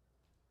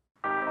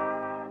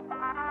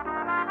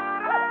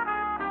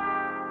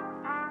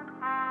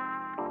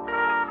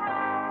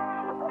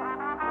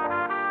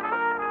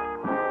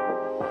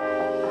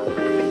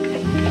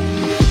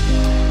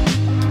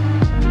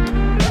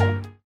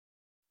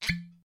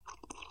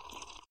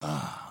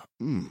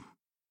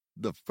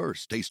 The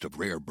first taste of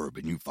rare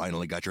bourbon you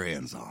finally got your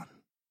hands on.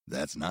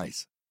 That's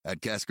nice.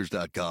 At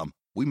Caskers.com,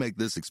 we make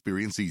this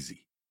experience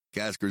easy.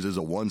 Caskers is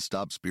a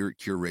one-stop spirit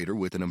curator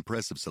with an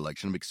impressive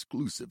selection of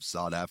exclusive,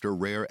 sought-after,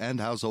 rare, and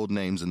household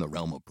names in the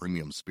realm of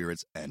premium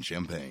spirits and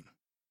champagne.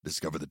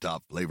 Discover the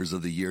top flavors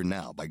of the year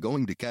now by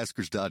going to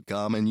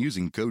Caskers.com and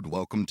using code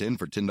WELCOME10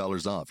 for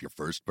 $10 off your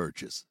first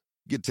purchase.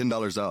 Get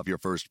 $10 off your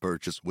first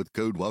purchase with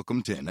code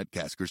WELCOME10 at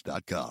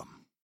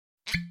Caskers.com.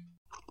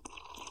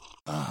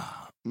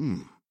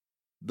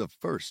 The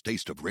first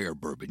taste of rare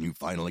bourbon you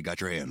finally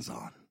got your hands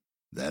on.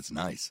 That's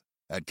nice.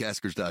 At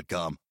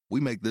Caskers.com, we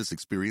make this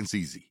experience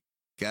easy.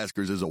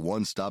 Caskers is a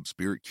one-stop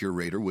spirit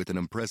curator with an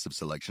impressive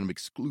selection of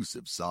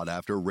exclusive,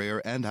 sought-after,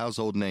 rare, and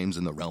household names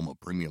in the realm of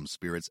premium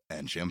spirits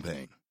and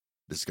champagne.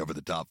 Discover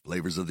the top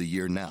flavors of the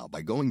year now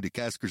by going to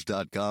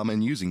Caskers.com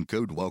and using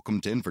code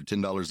WELCOME10 for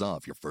 $10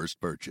 off your first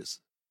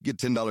purchase. Get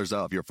 $10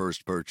 off your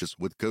first purchase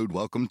with code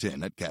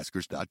WELCOME10 at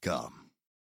Caskers.com.